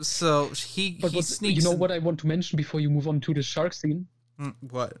 So he sneaks. You know what I want to mention before you move on to the shark scene?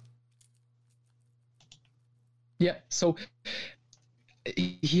 What? Yeah, so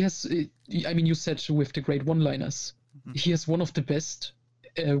he has, I mean, you said with the great one-liners, he has one of the best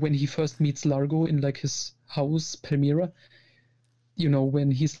when he first meets Largo in, like, his house, Palmyra. You know, when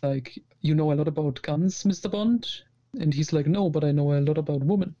he's like, you know a lot about guns, Mr. Bond? And he's like, no, but I know a lot about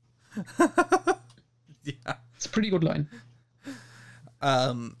women. Yeah. It's a pretty good line.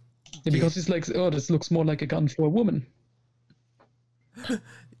 Because he's like, oh, this looks more like a gun for a woman.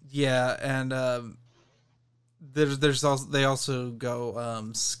 Yeah, and there's also, they also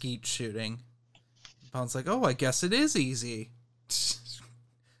go skeet shooting. Bond's like, oh, I guess it is easy.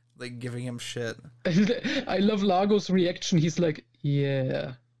 Like, giving him shit. I love Largo's reaction. He's like,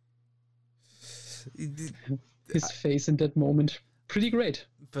 yeah. His face in that moment. Pretty great.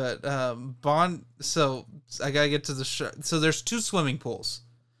 But Bond, so I gotta get to the so there's two swimming pools.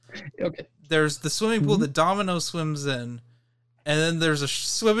 Okay. There's the swimming pool that Domino swims in, and then there's a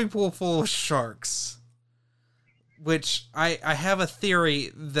swimming pool full of sharks. Which I have a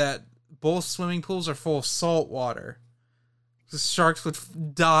theory that both swimming pools are full of salt water. The sharks would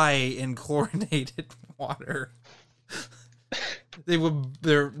die in chlorinated water. They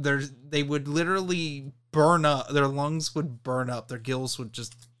would literally burn up. Their lungs would burn up. Their gills would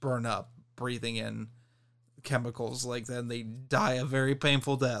just burn up breathing in chemicals like that, and they die a very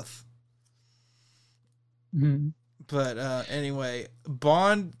painful death. But anyway,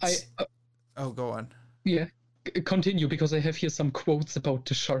 Bond. Go on. Yeah, continue, because I have here some quotes about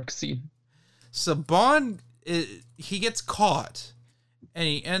the shark scene. So Bond, he gets caught, and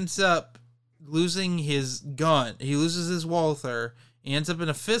he ends up losing his gun. He loses his Walther, He ends up in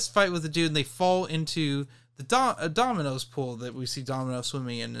a fist fight with the dude, and they fall into the Domino's pool that we see Domino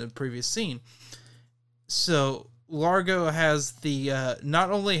swimming in the previous scene. So Largo has the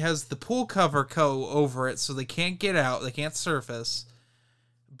not only has the pool cover over it, so they can't get out, they can't surface,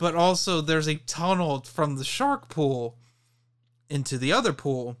 but also there's a tunnel from the shark pool into the other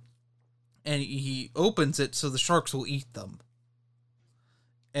pool, and he opens it so the sharks will eat them.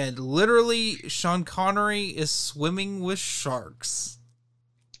 And literally, Sean Connery is swimming with sharks.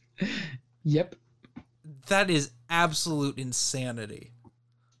 Yep. That is absolute insanity.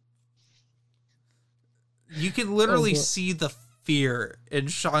 You can literally see the fear in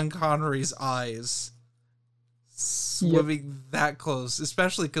Sean Connery's eyes swimming that close,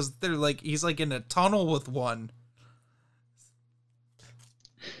 especially because they're like, he's like in a tunnel with one.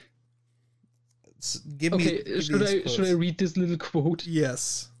 Should I read this little quote?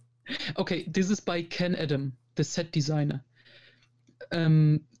 Yes. Okay, this is by Ken Adam, the set designer.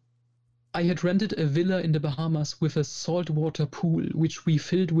 I had rented a villa in the Bahamas with a saltwater pool, which we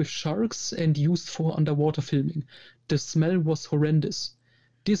filled with sharks and used for underwater filming. The smell was horrendous.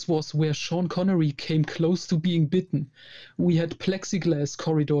 This was where Sean Connery came close to being bitten. We had plexiglass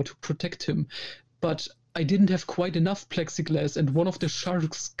corridor to protect him, but I didn't have quite enough plexiglass and one of the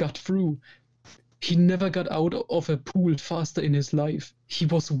sharks got through. He never got out of a pool faster in his life. He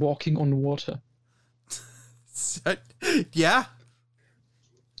was walking on water. Yeah.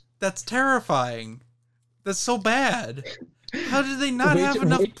 That's terrifying. That's so bad. How did they not have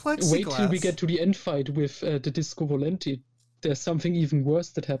enough plexiglass? Wait till we get to the end fight with the Disco Volante. There's something even worse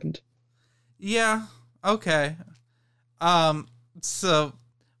that happened. Yeah. Okay. So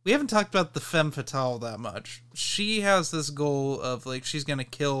we haven't talked about the femme fatale that much. She has this goal of like she's gonna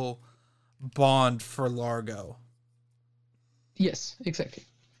kill Bond for Largo. Yes, exactly.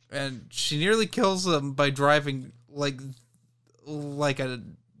 And she nearly kills him by driving like a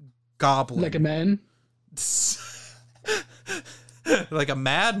goblin. Like a man? Like a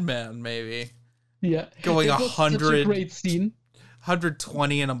madman, maybe. Yeah. Going 100. Such a great scene.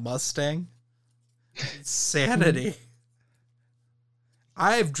 120 in a Mustang. Insanity.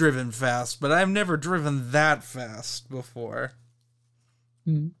 I've driven fast, but I've never driven that fast before.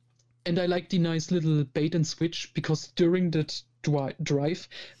 Mm. And I like the nice little bait and switch, because during that drive,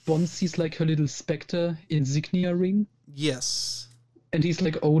 Bond sees like her little Spectre insignia ring. Yes. And he's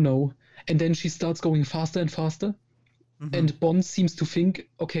like, oh no. And then she starts going faster and faster. Mm-hmm. And Bond seems to think,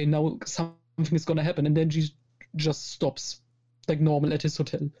 okay, now something is going to happen. And then she just stops, like normal at his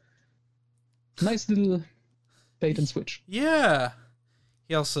hotel. Nice little bait and switch. Yeah.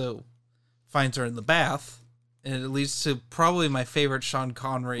 He also finds her in the bath. And it leads to probably my favorite Sean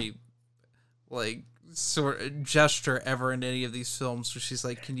Connery like sort of gesture ever in any of these films, where she's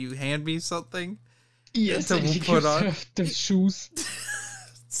like, "Can you hand me something?" Yes, and he put on the shoes.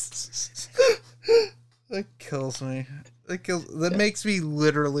 That kills me. That makes me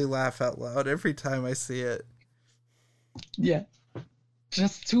literally laugh out loud every time I see it. Yeah,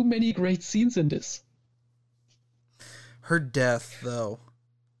 just too many great scenes in this. Her death, though,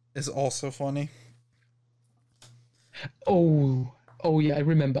 is also funny. Oh yeah, I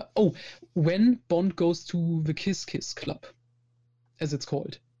remember. Oh, when Bond goes to the Kiss Kiss Club, as it's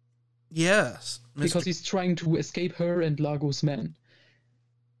called. Yes. Because he's trying to escape her and Largo's man.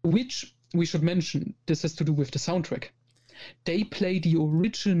 Which, we should mention, this has to do with the soundtrack. They play the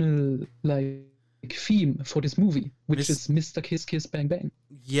original, like, theme for this movie, which is Mr. Kiss Kiss Bang Bang.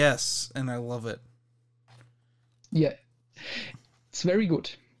 Yes, and I love it. Yeah. It's very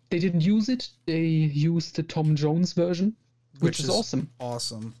good. They didn't use it. They used the Tom Jones version, which is awesome.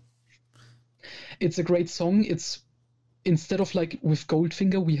 Awesome. It's a great song. It's, instead of like with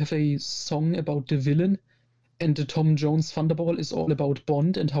Goldfinger, we have a song about the villain, and the Tom Jones Thunderball is all about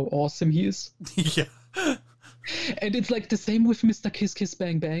Bond and how awesome he is. Yeah. And it's like the same with Mr. Kiss Kiss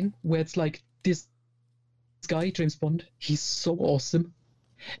Bang Bang, where it's like this guy, James Bond, he's so awesome.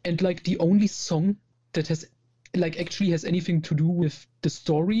 And like the only song that has like actually has anything to do with the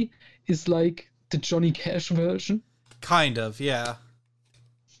story is like the Johnny Cash version. Kind of, yeah.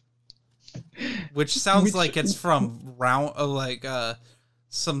 Which sounds like it's from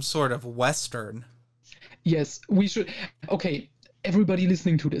some sort of Western. Yes, we should. Okay, everybody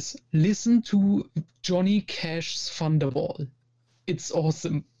listening to this, listen to Johnny Cash's Thunderball. It's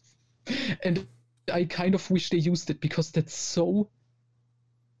awesome. And I kind of wish they used it, because it's so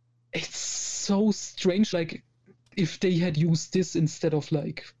strange. Like, if they had used this instead of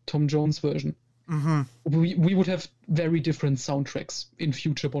like Tom Jones version, mm-hmm. we would have very different soundtracks in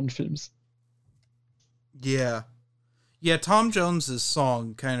future Bond films. Yeah. Yeah, Tom Jones's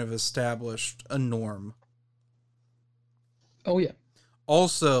song kind of established a norm. Oh, yeah.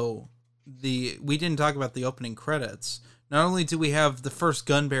 Also, we didn't talk about the opening credits. Not only do we have the first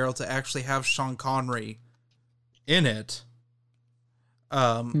gun barrel to actually have Sean Connery in it,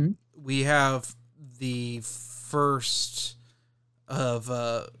 we have the first of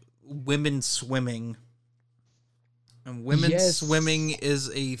women swimming. And women swimming is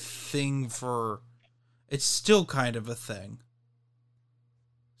a thing it's still kind of a thing.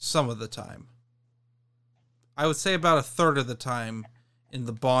 Some of the time. I would say about a third of the time in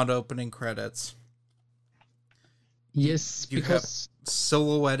the Bond opening credits. Yes, you because have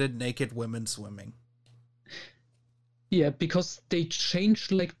silhouetted naked women swimming. Yeah, because they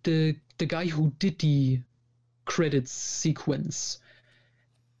changed like the guy who did the credits sequence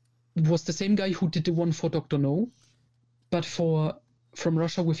was the same guy who did the one for Dr. No, but for From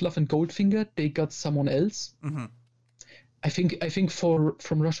Russia with Love and Goldfinger they got someone else. Mm-hmm. I think for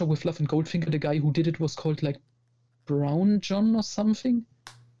From Russia with Love and Goldfinger the guy who did it was called like Brown John or something.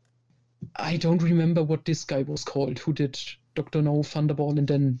 I don't remember what this guy was called who did Dr. No, Thunderball, and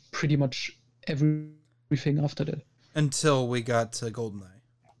then pretty much everything after that. Until we got to GoldenEye.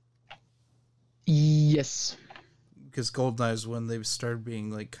 Yes. Because GoldenEye is when they started being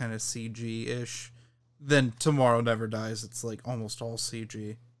like kind of CG-ish. Then Tomorrow Never Dies, it's like almost all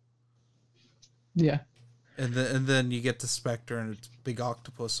CG. Yeah. And then you get to Spectre and its big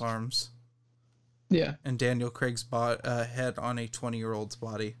octopus arms. Yeah. And Daniel Craig's head on a 20-year-old's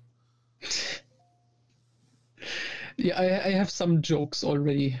body. Yeah, I have some jokes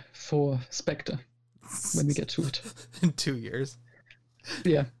already for Spectre when we get to it. In 2 years.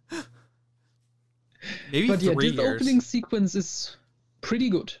 Yeah. Maybe but 3 yeah, this years. opening sequence is pretty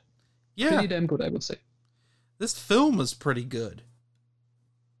good. Yeah. Pretty damn good, I would say. This film is pretty good.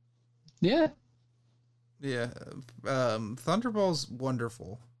 Yeah. Yeah. Thunderball's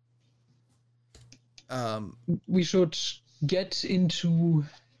wonderful. We should get into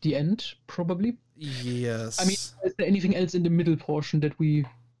the end, probably. Yes. I mean, is there anything else in the middle portion that we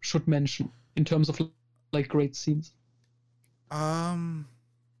should mention in terms of like great scenes? I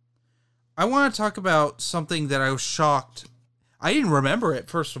want to talk about something that I was shocked. I didn't remember it,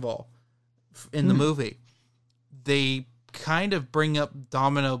 first of all, in the movie. They kind of bring up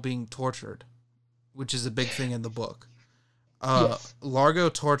Domino being tortured, which is a big thing in the book. Yes. Largo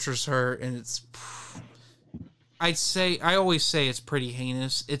tortures her, and I always say it's pretty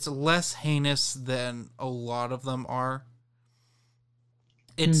heinous. It's less heinous than a lot of them are.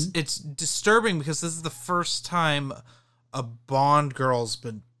 It's disturbing because this is the first time a Bond girl's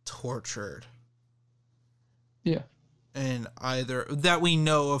been tortured. Yeah. And either that we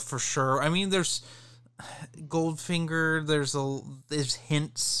know of for sure. I mean, there's Goldfinger, there's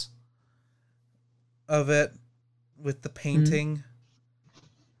hints of it with the painting.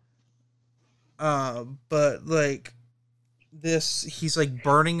 But like this, he's like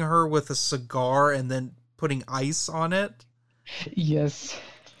burning her with a cigar and then putting ice on it. Yes.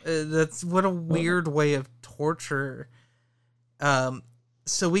 That's what a weird way of torture.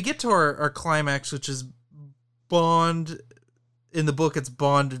 So we get to our climax, which is Bond. In the book, it's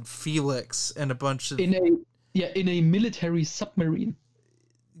Bond and Felix and a bunch of in a military submarine.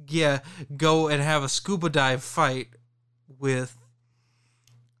 Yeah, go and have a scuba dive fight with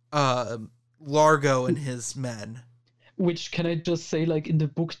Largo and his men. Which, can I just say, like, in the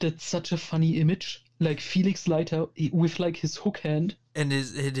book, that's such a funny image. Like, Felix Leiter with, like, his hook hand. And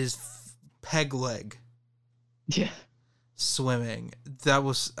his peg leg. Yeah. Swimming. That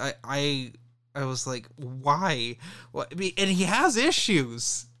was... I was like, why? What? I mean, and he has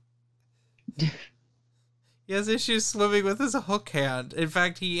issues. He has issues swimming with his hook hand. In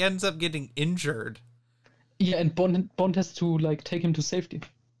fact, he ends up getting injured. Yeah, and Bond has to, like, take him to safety.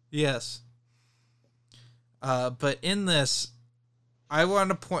 Yes. But in this, I want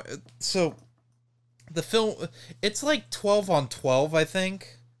to point... So, the film... It's like 12 on 12, I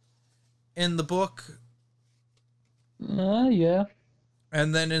think, in the book. Yeah.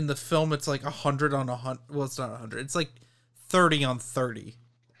 And then in the film, it's like 100 on 100. Well, it's not 100. It's like 30 on 30.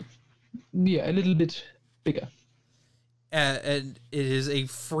 Yeah, a little bit bigger. And it is a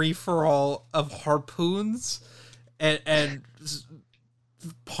free-for-all of harpoons and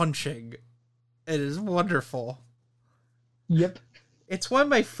punching. It is wonderful. Yep. It's one of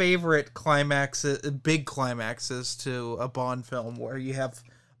my favorite big climaxes to a Bond film, where you have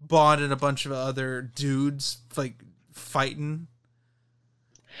Bond and a bunch of other dudes like fighting.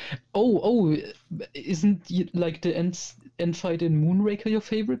 Oh, isn't like the end fight in Moonraker your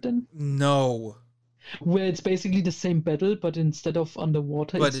favorite then? No. Where it's basically the same battle, but instead of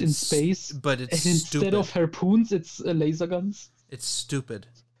underwater, it's in space. But it's and stupid. Instead of harpoons, it's laser guns. It's stupid.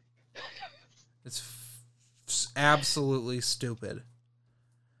 It's absolutely stupid.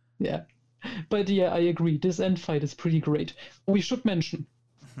 Yeah. But yeah, I agree. This end fight is pretty great. We should mention,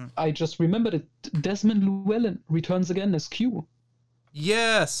 I just remembered it, Desmond Llewellyn returns again as Q.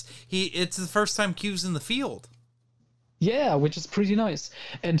 Yes, it's the first time Q's in the field. Yeah, which is pretty nice.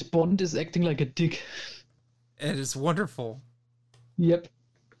 And Bond is acting like a dick. And it's wonderful. Yep.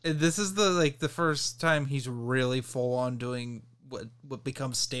 This is the first time he's really full on doing what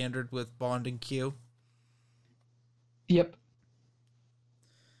becomes standard with Bond and Q. Yep.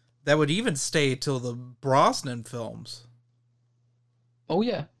 That would even stay till the Brosnan films. Oh,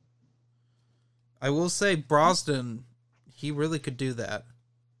 yeah. I will say Brosnan, he really could do that.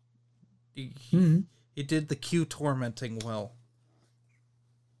 He did the Q tormenting well.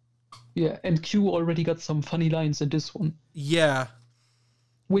 Yeah, and Q already got some funny lines in this one. Yeah.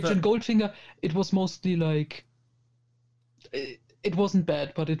 Which in Goldfinger, it was mostly like... It wasn't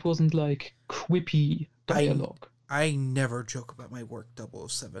bad, but it wasn't like quippy dialogue. I never joke about my work,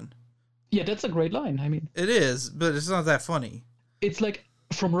 007. Yeah, that's a great line, I mean. It is, but it's not that funny. It's like,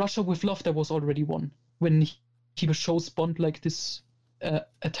 From Russia with Love, there was already one. When he shows Bond like this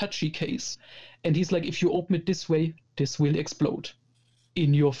attaché case. And he's like, if you open it this way, this will explode.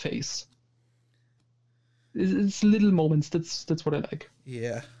 In your face. It's little moments, that's what I like.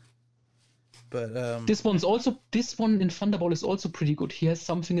 Yeah. But, This one in Thunderball is also pretty good. He has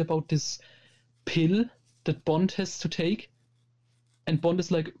something about this pill that Bond has to take, and Bond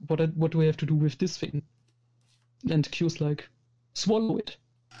is like, what do I have to do with this thing? And Q's like, swallow it.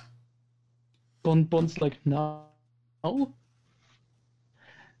 Bond's like, no.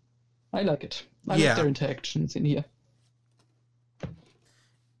 I like it. I like their interactions in here.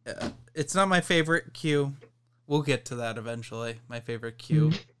 It's not my favorite Q. We'll get to that eventually. My favorite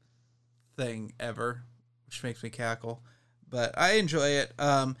Q thing ever, which makes me cackle. But I enjoy it.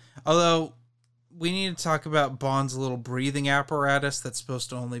 Although we need to talk about Bond's little breathing apparatus that's supposed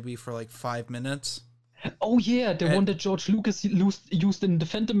to only be for like 5 minutes. Oh yeah, the one that George Lucas used in The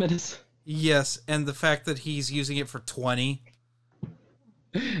Phantom Menace. Yes, and the fact that he's using it for 20.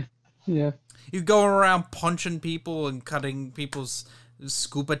 Yeah. He's going around punching people and cutting people's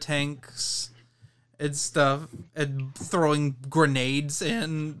scuba tanks and stuff, and throwing grenades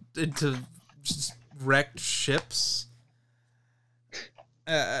into wrecked ships.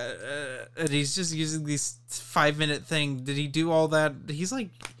 And he's just using these 5-minute thing. Did he do all that?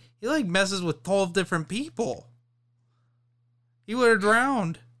 He messes with 12 different people. He would have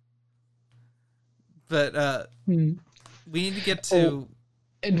drowned. But we need to get to...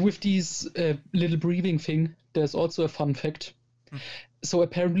 And with these little breathing thing, there's also a fun fact. So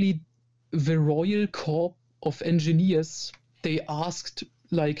apparently the Royal Corps of Engineers, they asked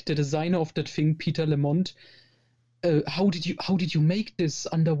like the designer of that thing, Peter Lamont, how did you make this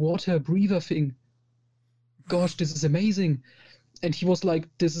underwater breather thing? Gosh, this is amazing. And he was like,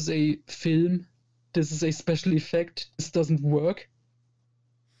 this is a film, this is a special effect, this doesn't work.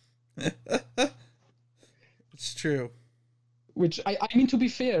 It's true. Which, I mean, to be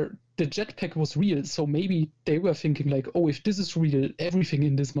fair, the jetpack was real, so maybe they were thinking like, oh, if this is real, everything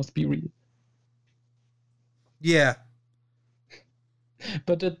in this must be real. Yeah.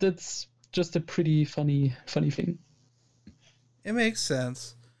 But that's just a pretty funny thing. It makes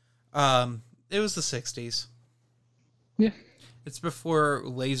sense. It was the 60s. Yeah. It's before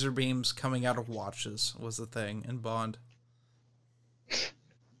laser beams coming out of watches was the thing in Bond.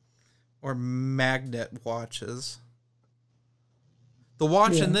 Or magnet watches. The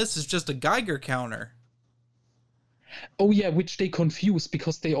watch in this is just a Geiger counter. Oh yeah, which they confuse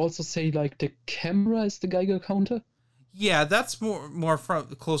because they also say like the camera is the Geiger counter. Yeah, that's more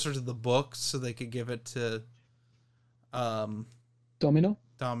closer to the book, so they could give it to Domino.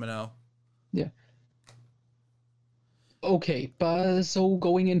 Yeah. Okay, but so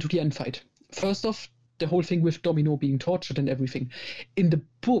going into the end fight. First off, the whole thing with Domino being tortured and everything. In the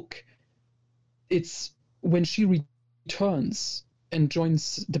book, it's when she returns and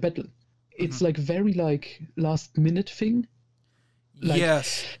joins the battle. It's like very like last minute thing. Like,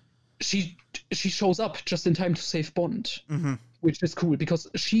 yes. She shows up just in time to save Bond, which is cool because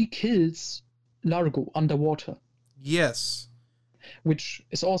she kills Largo underwater. Yes. Which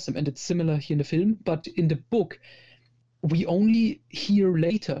is awesome, and it's similar here in the film, but in the book, we only hear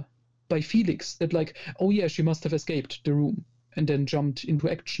later by Felix that like, oh yeah, she must have escaped the room and then jumped into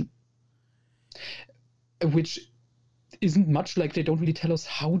action. Which isn't much, like they don't really tell us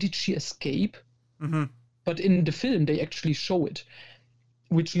how did she escape, but in the film they actually show it,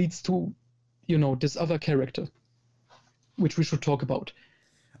 which leads to, this other character, which we should talk about.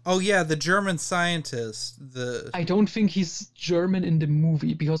 Oh yeah, the German scientist. I don't think he's German in the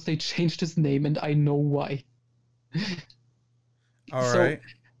movie because they changed his name and I know why. All right.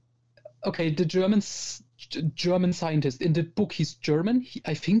 Okay, the German scientist. In the book, he's German.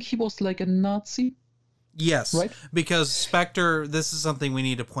 I think he was like a Nazi, Yes, right? because Spectre, this is something we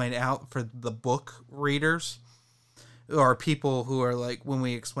need to point out for the book readers, or people who are like, when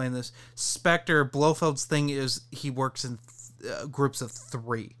we explain this, Spectre, Blofeld's thing is he works in groups of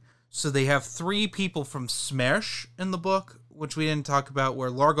 3. So they have 3 people from Smersh in the book, which we didn't talk about, where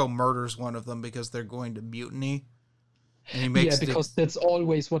Largo murders one of them because they're going to mutiny. And he makes because that's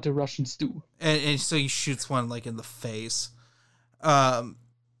always what the Russians do. And so he shoots one like in the face.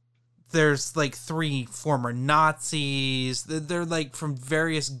 There's like 3 former Nazis. They're like from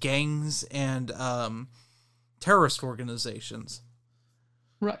various gangs and terrorist organizations.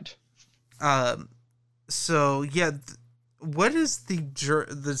 Right. So yeah, what is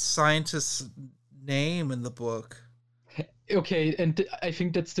the scientist's name in the book? Okay, and I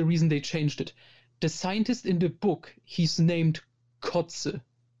think that's the reason they changed it. The scientist in the book, he's named Kotze,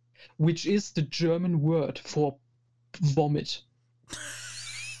 which is the German word for vomit.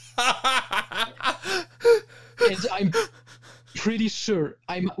 And I'm pretty sure,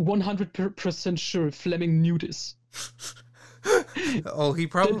 I'm 100% sure Fleming knew this. Oh, he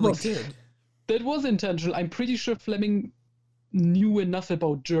probably did. That was intentional. I'm pretty sure Fleming knew enough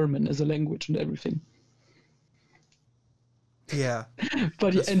about German as a language and everything. Yeah.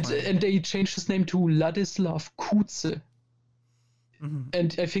 But and they changed his name to Ladislav Kutze. Mm-hmm.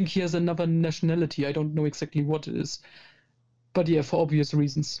 And I think he has another nationality. I don't know exactly what it is. But yeah, for obvious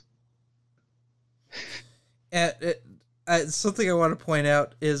reasons. Something I want to point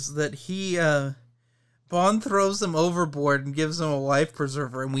out is that Bond throws him overboard and gives him a life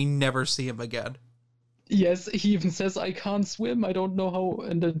preserver, and we never see him again. Yes, he even says, I can't swim, I don't know how,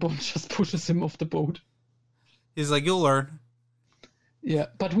 and then Bond just pushes him off the boat. He's like, you'll learn. Yeah,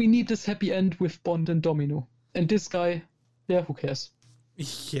 but we need this happy end with Bond and Domino. And this guy, yeah, who cares?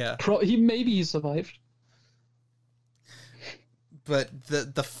 Yeah. Maybe he survived. But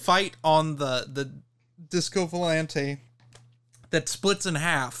the fight on the Disco Volante that splits in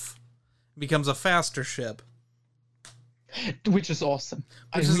half becomes a faster ship. Which is awesome.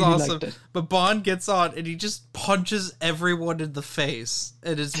 Which is awesome. But Bond gets on and he just punches everyone in the face.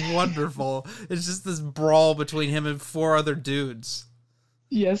 And it's wonderful. It's just this brawl between him and 4 other dudes.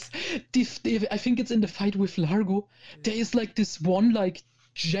 Yes. I think it's in the fight with Largo. There is like this one like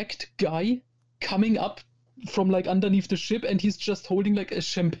jacked guy coming up from like underneath the ship, and he's just holding like a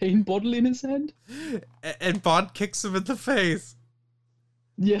champagne bottle in his hand. And Bond kicks him in the face.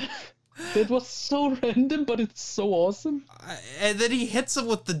 Yeah. That was so random, but it's so awesome. And then he hits him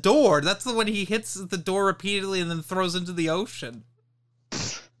with the door. That's the one he hits the door repeatedly and then throws into the ocean.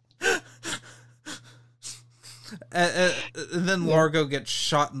 and then Largo gets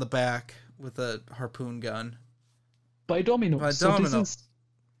shot in the back with a harpoon gun. By Domino. Domino.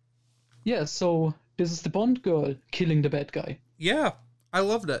 So this is the Bond girl killing the bad guy. Yeah, I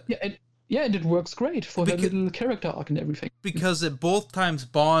loved it. Yeah, and it works great for her little character arc and everything. Because at both times,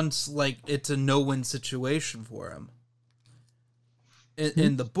 Bond's like, it's a no-win situation for him.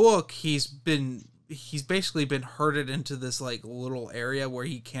 In the book, he's basically been herded into this like little area where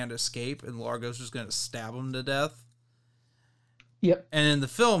he can't escape, and Largo's just going to stab him to death. Yep. And in the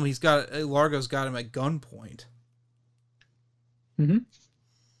film, Largo's got him at gunpoint. Mm-hmm.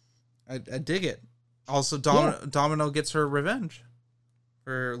 I dig it. Also, Domino gets her revenge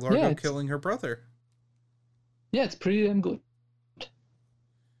for Largo killing her brother. Yeah, it's pretty damn good.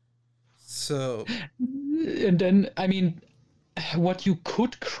 So, and then, I mean, what you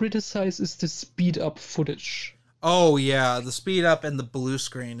could criticize is the speed up footage. Oh yeah, the speed up and the blue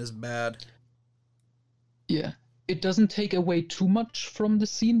screen is bad. Yeah, it doesn't take away too much from the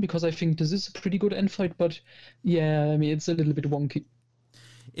scene because I think this is a pretty good end fight, but yeah, I mean, it's a little bit wonky.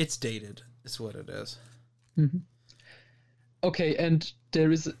 It's dated, is what it is. Mm-hmm. Okay, and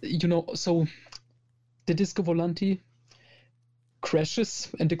there is, so the Disco Volante crashes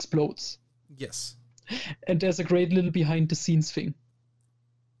and explodes. Yes. And there's a great little behind-the-scenes thing.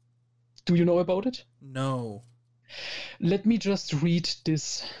 Do you know about it? No. Let me just read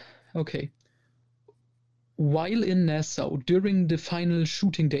this. Okay. While in Nassau, during the final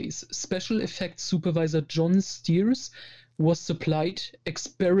shooting days, special effects supervisor John Steers was supplied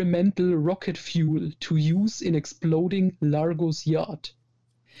experimental rocket fuel to use in exploding Largo's yacht.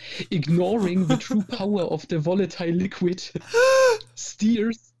 Ignoring the true power of the volatile liquid,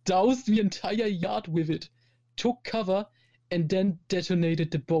 Steers doused the entire yacht with it, took cover, and then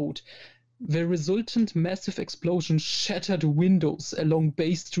detonated the boat. The resultant massive explosion shattered windows along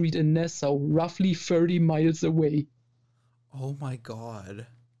Bay Street in Nassau, roughly 30 miles away. Oh my god.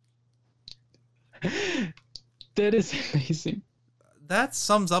 That is amazing. that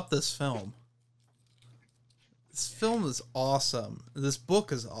sums up this film. This film is awesome. This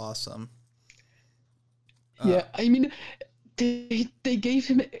book is awesome. Yeah, I mean, they gave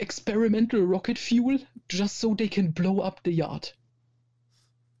him experimental rocket fuel just so they can blow up the yard.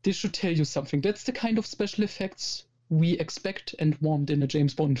 This should tell you something. That's the kind of special effects we expect and want in a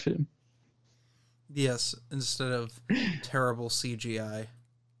James Bond film. Yes, instead of terrible CGI.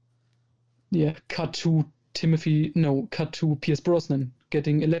 Yeah, cut to Pierce Brosnan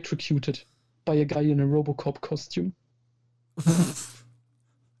getting electrocuted by a guy in a RoboCop costume.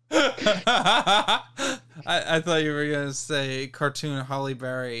 I thought you were going to say cartoon Halle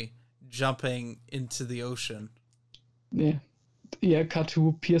Berry jumping into the ocean. Yeah, cut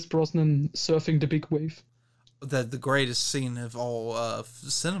to Pierce Brosnan surfing the big wave. The greatest scene of all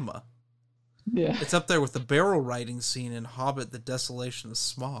cinema. Yeah. It's up there with the barrel riding scene in Hobbit, The Desolation of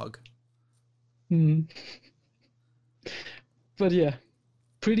Smaug. But yeah,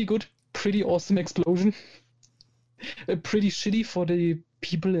 pretty good, pretty awesome explosion. Pretty shitty for the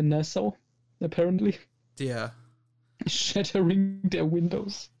people in Nassau, apparently. Yeah. Shattering their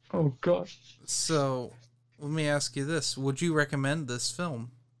windows. Oh, God. So, let me ask you this. Would you recommend this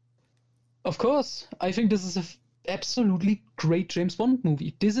film? Of course. I think this is an absolutely great James Bond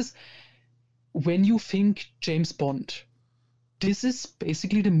movie. This is, when you think James Bond, this is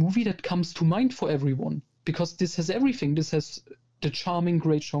basically the movie that comes to mind for everyone. Because this has everything. This has the charming,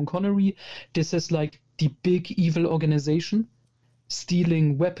 great Sean Connery. This has, like, the big evil organization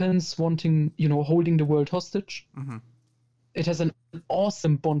stealing weapons, holding the world hostage. Mm-hmm. It has an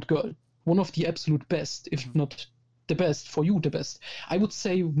awesome Bond girl. One of the absolute best, if not the best, for you the best. I would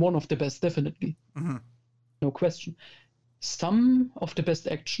say one of the best, definitely. Mm-hmm. No question. Some of the best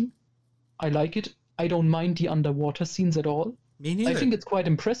action. I like it. I don't mind the underwater scenes at all. Me neither. I think it's quite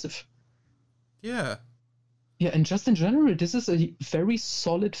impressive. Yeah. Yeah, and just in general, this is a very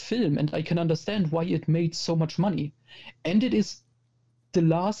solid film, and I can understand why it made so much money. And it is the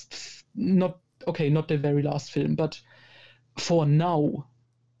last, not the very last film, but for now,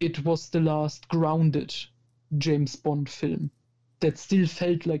 it was the last grounded James Bond film that still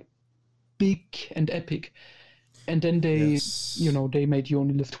felt like big and epic. And then they, they made You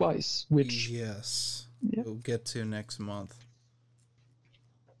Only Live Twice, which... Yes. Yeah. We'll get to next month.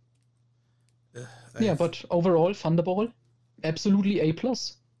 But overall, Thunderball, absolutely A+.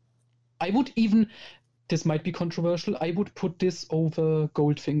 I would even, this might be controversial, I would put this over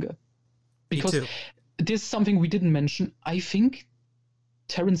Goldfinger. Because this is something we didn't mention. I think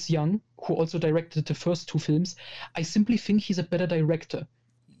Terrence Young, who also directed the first two films, I simply think he's a better director.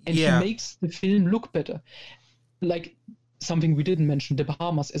 And he makes the film look better. Like, something we didn't mention, the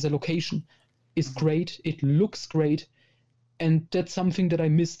Bahamas as a location is great. It looks great. And that's something that I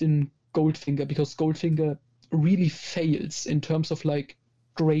missed in Goldfinger, because Goldfinger really fails in terms of, like,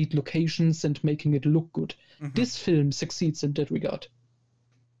 great locations and making it look good. Mm-hmm. This film succeeds in that regard.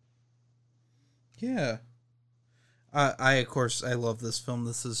 Yeah. Of course, I love this film.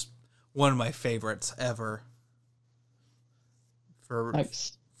 This is one of my favorites ever for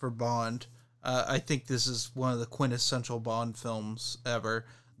Bond. I think this is one of the quintessential Bond films ever.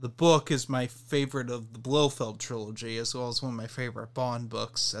 The book is my favorite of the Blofeld trilogy, as well as one of my favorite Bond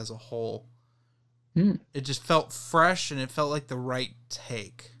books as a whole. It just felt fresh, and it felt like the right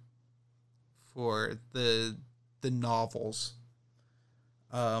take for the novels.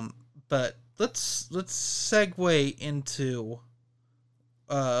 But let's segue into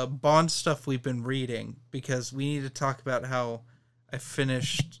Bond stuff we've been reading, because we need to talk about how I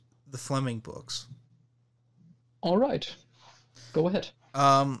finished the Fleming books. All right. Go ahead.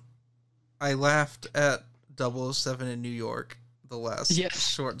 I laughed at 007 in New York, the last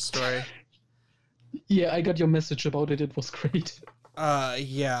short story. Yeah, I got your message about it. It was great.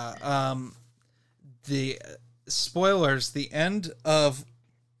 The spoilers, the end of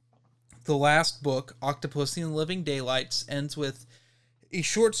the last book, Octopussy and the Living Daylights, ends with a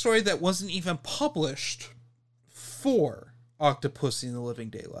short story that wasn't even published for Octopussy and the Living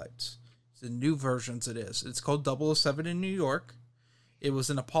Daylights. The new versions it is. It's called 007 in New York. It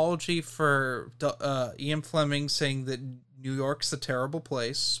was an apology for Ian Fleming saying that New York's a terrible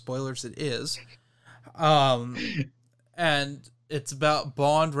place. Spoilers, it is. And it's about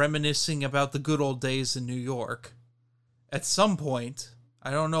Bond reminiscing about the good old days in New York. At some point, I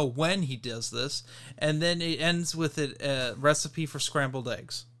don't know when he does this, and then it ends with a recipe for scrambled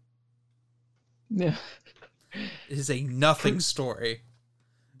eggs. Yeah. It is a nothing story.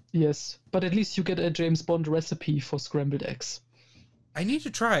 Yes, but at least you get a James Bond recipe for scrambled eggs. I need to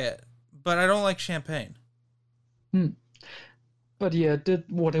try it, but I don't like champagne. But yeah,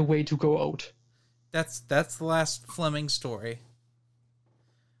 what a way to go out. That's the last Fleming story.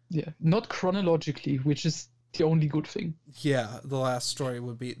 Yeah, not chronologically, which is the only good thing. Yeah, the last story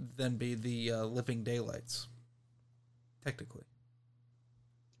would be the Living Daylights, technically.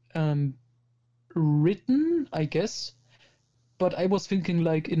 Written, I guess, but I was thinking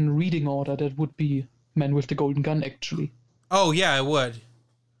like in reading order that would be Man with the Golden Gun, actually. Oh yeah, it would.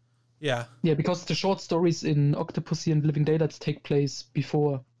 Yeah. Yeah, because the short stories in Octopussy and Living Daylights take place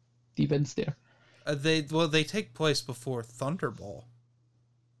before the events there. They take place before Thunderball.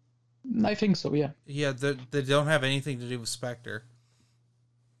 I think so, yeah. Yeah, they don't have anything to do with Spectre.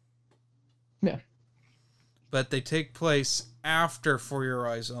 Yeah. But they take place after For Your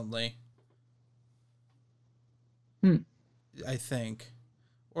Eyes Only. I think.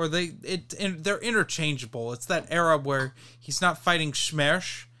 Or they're interchangeable. It's that era where he's not fighting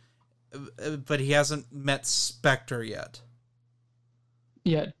Schmersh, but he hasn't met Spectre yet.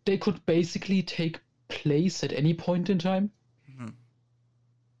 Yeah, they could basically take place at any point in time. Mm-hmm.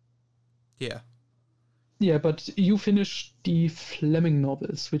 Yeah. Yeah, but you finished the Fleming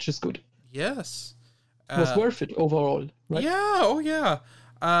novels, which is good. Yes. It was worth it overall, right? Yeah, oh yeah.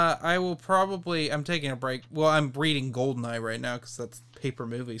 I'm taking a break. Well, I'm reading Goldeneye right now because that's Paper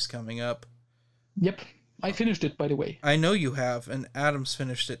Movies coming up. Yep. I finished it, by the way. I know you have, and Adam's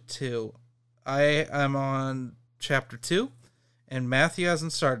finished it too. I am on chapter 2, and Matthew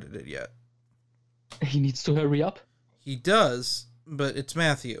hasn't started it yet. He needs to hurry up. He does, but it's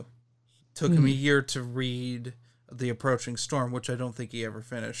Matthew. It took him a year to read The Approaching Storm, which I don't think he ever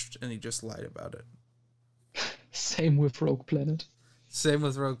finished, and he just lied about it. Same with Rogue Planet. Same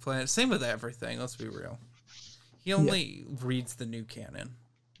with Rogue Planet. Same with everything, let's be real. He only reads the new canon.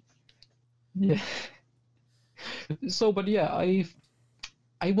 Yeah. So, but yeah,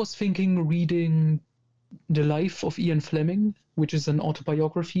 I was thinking reading The Life of Ian Fleming, which is an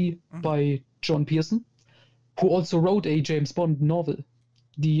autobiography by John Pearson, who also wrote a James Bond novel,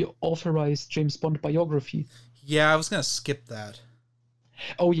 the authorized James Bond biography. Yeah, I was going to skip that.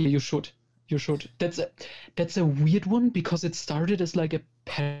 Oh yeah, you should. You should. That's a weird one because it started as like a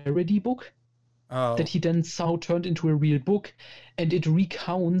parody book that he then somehow turned into a real book, and it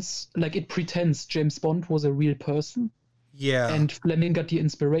recounts, like it pretends James Bond was a real person. Yeah. And Fleming got the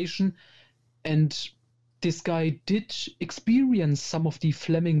inspiration, and this guy did experience some of the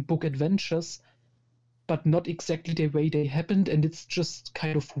Fleming book adventures, but not exactly the way they happened, and it's just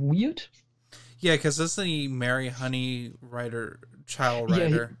kind of weird. Yeah, because doesn't he marry Honey Child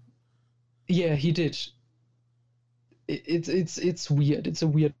Writer? Yeah, he did. It's weird. It's a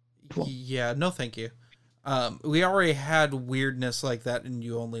weird one. Yeah, no thank you. We already had weirdness like that in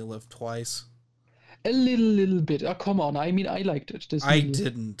You Only Live Twice. A little bit. Oh, come on. I mean, I liked it. I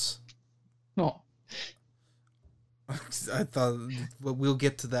didn't. No. I thought we'll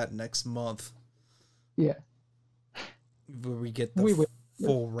get to that next month. Yeah. Where we get the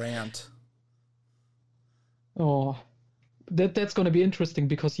full rant. Oh, that's going to be interesting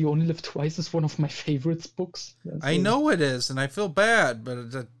because You Only Live Twice is one of my favorites books. Yeah, so. I know it is, and I feel bad, but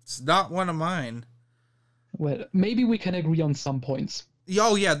it's not one of mine. Well, maybe we can agree on some points.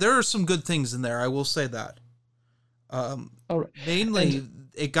 Oh yeah, there are some good things in there. I will say that. All right. Mainly,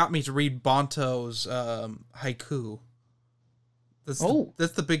 it got me to read Bonto's haiku. That's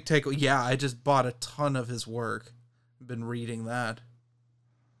the big takeaway. Yeah, I just bought a ton of his work. I've been reading that.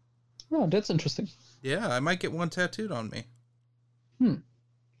 Oh, that's interesting. Yeah, I might get one tattooed on me.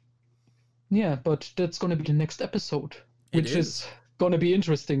 Yeah, but that's going to be the next episode, which is going to be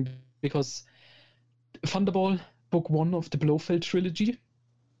interesting because Thunderball, book 1 of the Blofeld trilogy,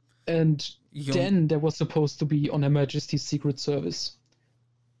 and then there was supposed to be On Her Majesty's Secret Service.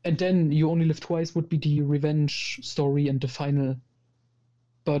 And then You Only Live Twice would be the revenge story and the final.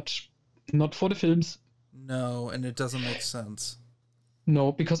 But not for the films. No, and it doesn't make sense.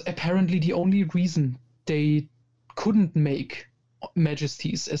 No, because apparently the only reason they couldn't make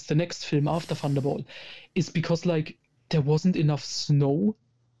Majesties as the next film after Thunderball is because, like, there wasn't enough snow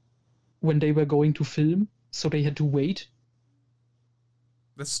when they were going to film, so they had to wait.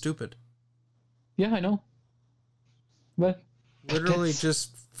 That's stupid. Yeah, I know. Well, literally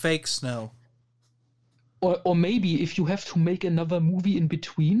just fake snow. Or maybe if you have to make another movie in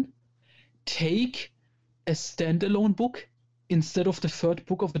between, take a standalone book instead of the third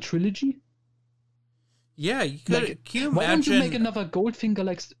book of the trilogy. Yeah, you could. Like, can you why imagine? don't you make another Goldfinger?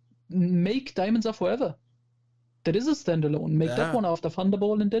 Like, make Diamonds Are Forever. That is a standalone. Make that one after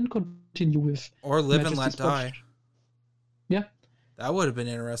Thunderball and then continue with. Or Live and Majesty's Let Die. Yeah. That would have been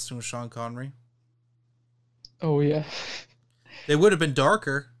interesting with Sean Connery. Oh yeah. They would have been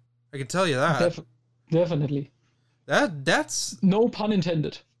darker. I can tell you that. Definitely. That's no pun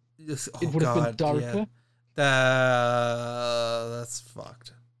intended. It would have been darker. Yeah. That's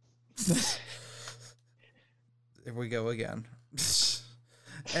fucked. Here we go again.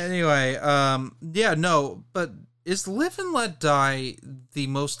 Anyway, yeah, no, but is Live and Let Die the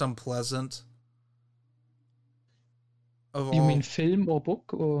most unpleasant of all? You mean film or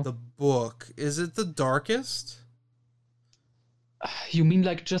book? Or The book. Is it the darkest? you mean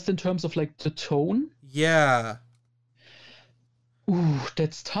like just in terms of like the tone? Yeah. Ooh,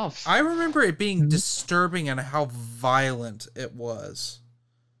 that's tough. I remember it being disturbing and how violent it was.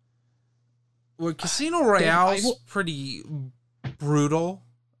 Well, Casino Royale's pretty brutal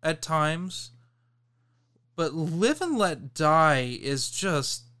at times, but Live and Let Die is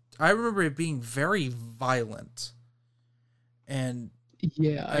just... I remember it being very violent. And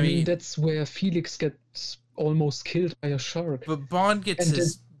yeah, I mean that's where Felix gets almost killed by a shark. But Bond gets And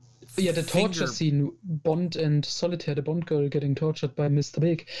his... the torture scene, Bond and Solitaire, the Bond girl getting tortured by Mr.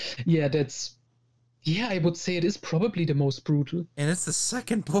 Big. Yeah, that's... Yeah, I would say it is probably the most brutal. And it's the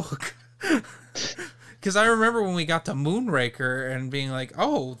second book. Because I remember when we got to Moonraker and being like,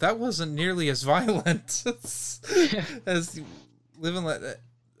 oh, that wasn't nearly as violent as Live and Let...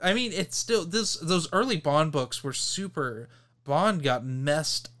 I mean, it's still... Those early Bond books were super... Bond got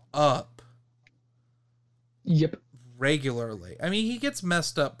messed up. Yep. Regularly. I mean, he gets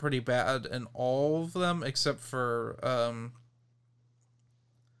messed up pretty bad in all of them, except for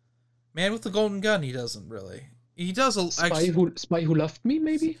Man with the Golden Gun. He doesn't really. He does Spy Who Loved Me,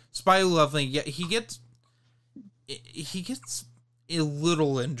 maybe. Spy Who Loved Me. Yeah, he gets a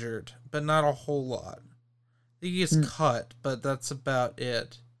little injured, but not a whole lot. He gets cut, but that's about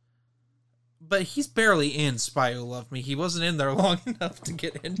it. But he's barely in Spy Who Loved Me. He wasn't in there long enough to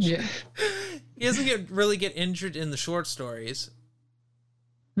get injured. Yeah. He doesn't really get injured in the short stories.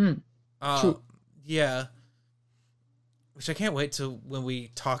 True. Yeah. Which I can't wait to when we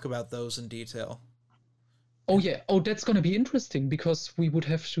talk about those in detail. Oh, yeah. Oh, that's going to be interesting because we would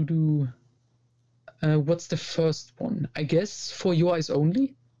have to do... what's the first one? I guess For Your Eyes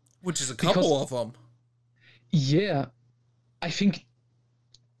Only? Which is a couple of them. Yeah. I think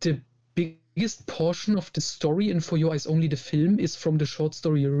the biggest portion of the story in For Your Eyes Only, the film, is from the short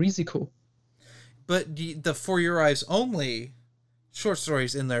story Risiko. But the For Your Eyes Only short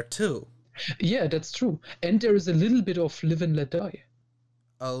stories in there too. Yeah, that's true. And there is a little bit of Live and Let Die.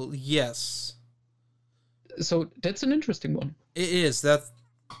 Oh, yes. So that's an interesting one. It is.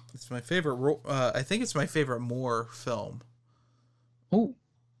 It's my favorite. I think it's my favorite Moore film. Oh.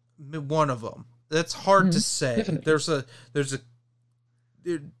 One of them. That's hard to say. Definitely.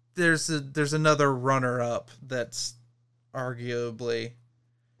 There's another runner-up that's arguably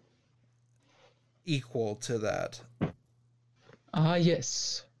equal to that. Ah,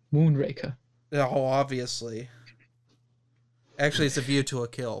 yes. Moonraker. Oh, obviously. Actually, it's A View to a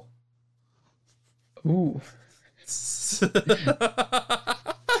Kill. Ooh.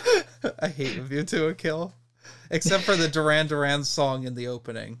 I hate A View to a Kill. Except for the Duran Duran song in the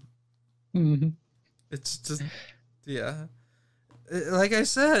opening. Mm-hmm. It's just... Yeah. Like I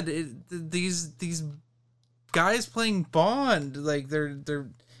said, these guys playing Bond, like they're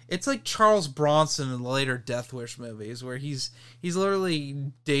it's like Charles Bronson in the later Death Wish movies, where he's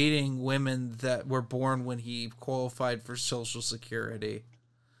literally dating women that were born when he qualified for Social Security.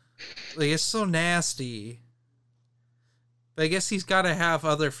 Like, it's so nasty. But I guess he's got to have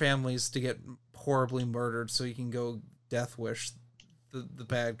other families to get horribly murdered so he can go Death Wish the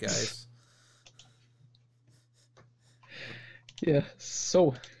bad guys. Yeah,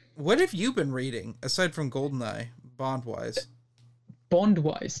 so... What have you been reading, aside from GoldenEye, Bond-wise?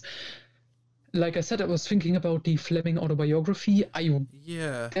 Bond-wise, like I said, I was thinking about the Fleming autobiography. I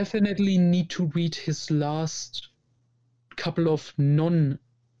definitely need to read his last couple of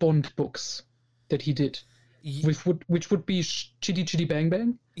non-Bond books that he did, which would be Chitty Chitty Bang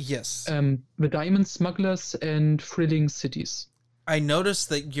Bang. Yes. The Diamond Smugglers and Thrilling Cities. I noticed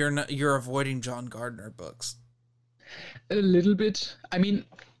that you're avoiding John Gardner books. A little bit. I mean,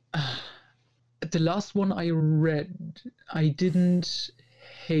 the last one I read, I didn't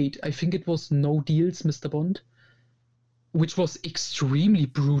hate. I think it was No Deals, Mr. Bond, which was extremely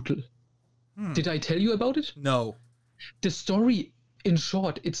brutal. Did I tell you about it? No. The story, in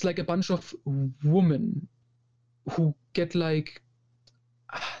short, it's like a bunch of women who get like...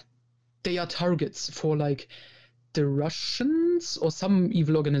 They are targets for like the Russians or some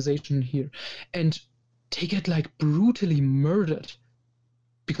evil organization here. And they get like brutally murdered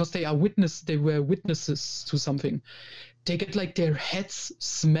because they were witnesses to something. They get like their heads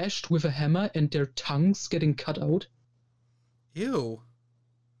smashed with a hammer and their tongues getting cut out. Ew.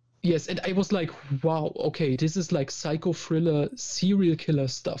 Yes, and I was like, wow, okay, this is like psycho thriller, serial killer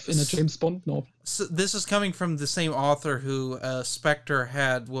stuff in a James Bond novel. So this is coming from the same author who Spectre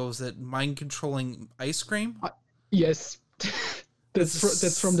had, what was it, mind controlling ice cream? Yes,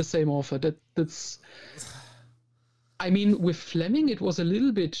 that's from the same author. That's. I mean, with Fleming, it was a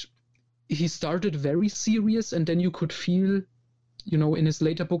little bit. He started very serious, and then you could feel, in his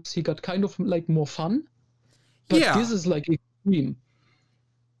later books, he got kind of like more fun. But this is like extreme.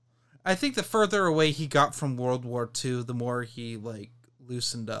 I think the further away he got from World War II, the more he like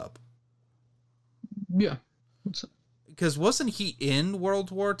loosened up. Yeah. Because wasn't he in World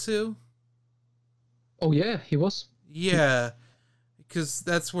War II? Oh yeah, he was. Yeah, because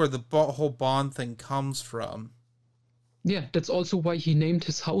that's where the whole Bond thing comes from. Yeah, that's also why he named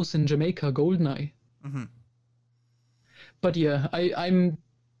his house in Jamaica Goldeneye. Mm-hmm. But yeah, I'm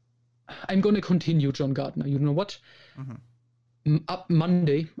gonna continue John Gardner. You know what? Mm-hmm. Up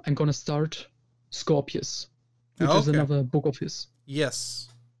Monday, I'm gonna start Scorpius, which is another book of his. Yes.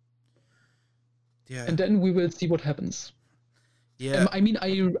 Yeah. And then we will see what happens. Yeah. I mean,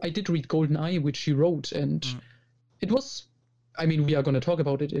 I did read GoldenEye, which he wrote, and it was. I mean, we are gonna talk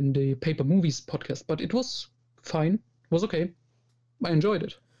about it in the Paper Movies podcast, but it was fine. It was okay. I enjoyed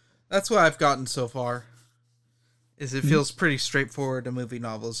it. That's what I've gotten so far. It feels pretty straightforward, a movie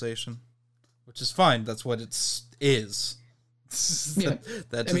novelization, which is fine. That's what it is. Yeah,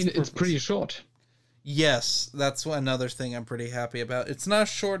 I mean, it's pretty short. Yes, that's another thing I'm pretty happy about. It's not as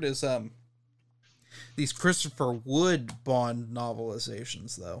short as these Christopher Wood Bond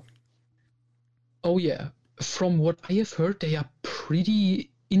novelizations, though. Oh yeah, from what I have heard, they are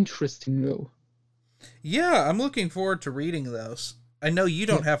pretty interesting, though. Yeah, I'm looking forward to reading those. I know you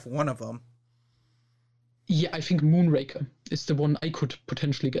don't have one of them. Yeah, I think Moonraker is the one I could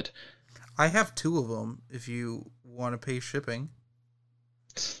potentially get. I have 2 of them, if you want to pay shipping.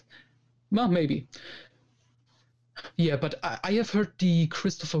 Well, maybe. Yeah, but I have heard the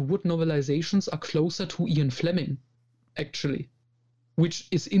Christopher Wood novelizations are closer to Ian Fleming, actually. Which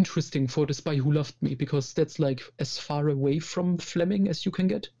is interesting for The Spy Who Loved Me, because that's like as far away from Fleming as you can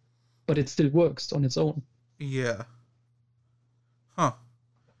get. But it still works on its own. Yeah. Huh.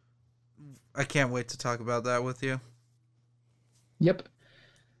 I can't wait to talk about that with you. Yep.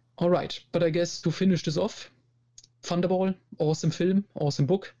 All right, but I guess to finish this off, Thunderball, awesome film, awesome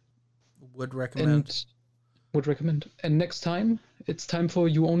book. Would recommend. And next time, it's time for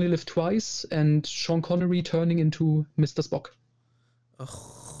You Only Live Twice and Sean Connery turning into Mr. Spock. Ugh.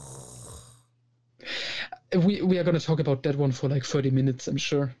 We are going to talk about that one for like 30 minutes, I'm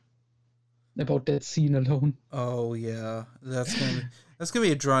sure. About that scene alone. Oh yeah, that's gonna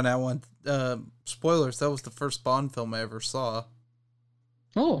be a drawn out one. Spoilers: that was the first Bond film I ever saw.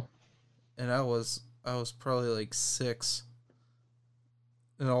 Oh. And I was probably like 6.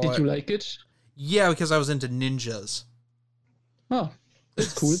 Did you like it? Yeah, because I was into ninjas. Oh,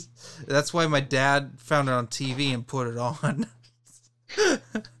 that's cool. That's why my dad found it on TV and put it on.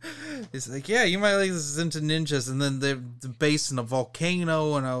 He's like, yeah, you might like this, is into ninjas, and then they're based in a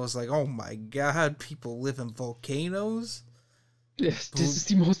volcano, and I was like, oh my god, people live in volcanoes? Yes, this is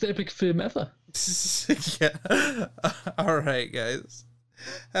the most epic film ever. Yeah. Alright, guys.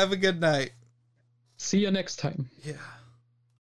 Have a good night. See you next time. Yeah.